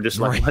 So they were just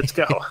like, let's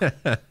go.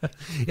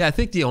 Yeah, I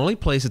think the only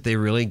place that they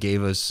really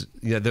gave us,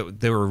 that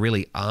they were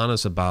really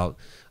honest about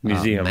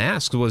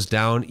masks was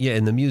down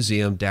in the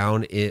museum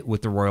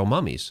with the royal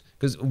mummies.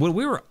 Because when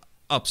we were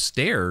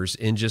upstairs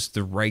in just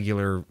the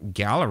regular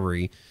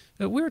gallery,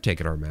 we were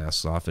taking our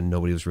masks off and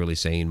nobody was really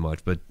saying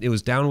much. But it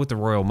was down with the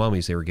royal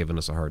mummies they were giving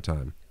us a hard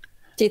time.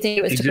 Do you think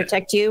it was to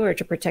protect you or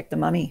to protect the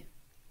mummy?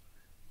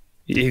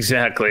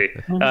 Exactly.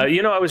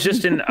 I was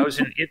in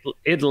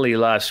Italy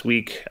last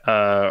week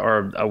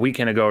or a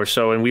weekend ago or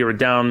so, and we were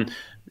down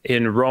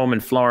in Rome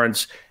and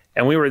Florence,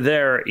 and we were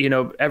there.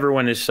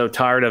 Everyone is so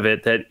tired of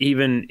it that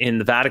even in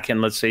the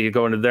Vatican, let's say you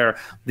go into there,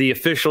 the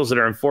officials that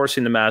are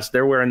enforcing the mask,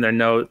 they're wearing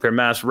their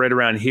mask right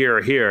around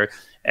here.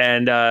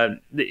 And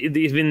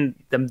even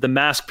the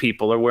mask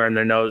people are wearing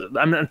their nose.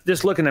 I'm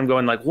just looking at them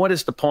going like, what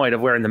is the point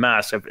of wearing the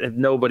mask if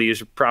nobody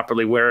is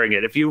properly wearing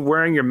it? If you're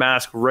wearing your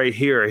mask right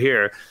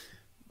here,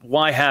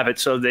 why have it?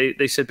 So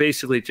they said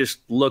basically it just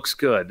looks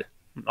good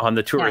on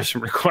the tourism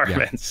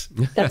requirements.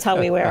 Yeah. That's how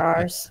we wear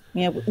ours.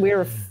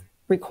 We're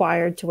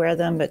required to wear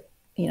them, but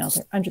they're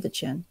under the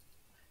chin.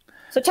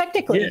 So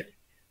technically,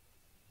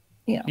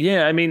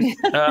 Yeah, I mean,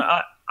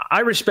 I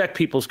respect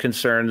people's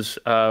concerns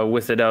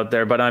with it out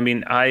there, but I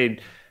mean, I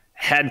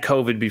had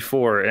COVID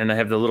before, and I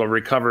have the little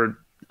recovered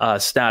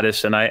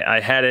status, and I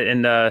had it.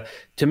 And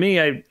to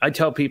me, I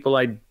tell people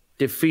I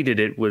defeated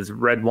it with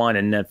red wine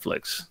and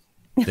Netflix.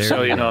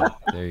 There you go.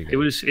 It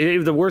was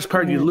the worst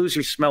part. You lose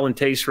your smell and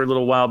taste for a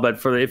little while, but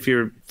for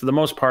the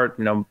most part,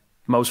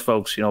 most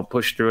folks,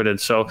 push through it. And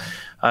so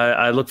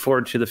I look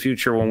forward to the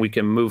future when we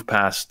can move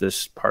past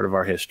this part of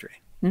our history.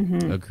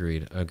 Mm-hmm.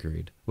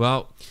 Agreed.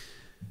 Well,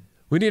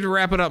 we need to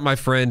wrap it up, my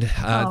friend.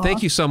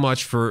 Thank you so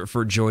much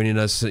for joining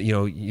us.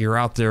 You're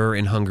out there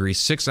in Hungary,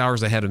 6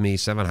 hours ahead of me,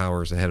 7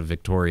 hours ahead of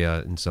Victoria.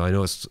 And so I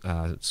know it's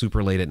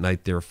super late at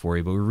night there for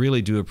you, but we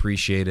really do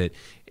appreciate it.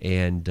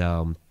 And,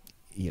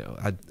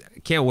 I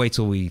can't wait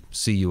till we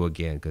see you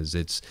again because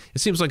it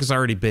seems like it's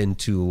already been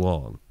too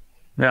long.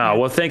 No,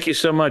 well, thank you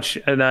so much.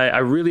 And I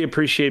really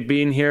appreciate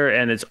being here.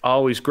 And it's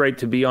always great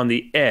to be on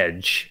the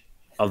edge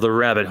of the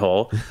rabbit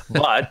hole.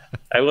 But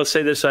I will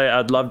say this,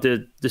 I'd love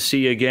to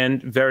see you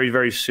again very,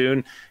 very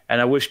soon. And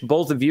I wish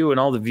both of you and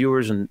all the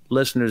viewers and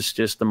listeners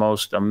just the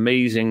most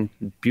amazing,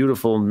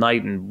 beautiful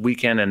night and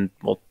weekend. And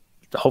we'll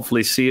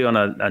hopefully see you on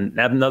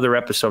another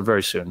episode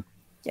very soon.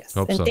 Yes.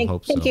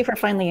 Thank you for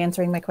finally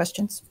answering my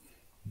questions.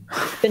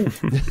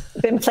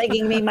 Been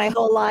plaguing me my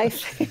whole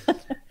life.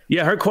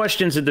 Yeah, her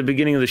questions at the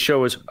beginning of the show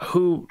was,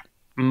 who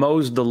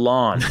mows the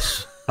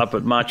lawns up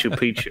at Machu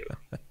Picchu?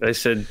 I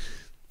said,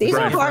 these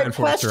are hard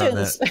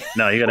questions.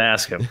 No, you got to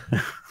ask him.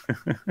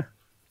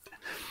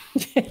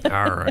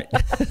 All right.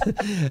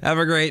 Have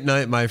a great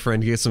night, my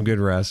friend. Get some good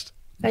rest.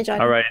 Bye, John.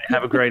 All right.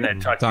 Have a great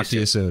night. Talk to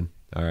you soon.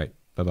 All right.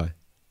 Bye-bye.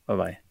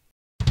 Bye-bye.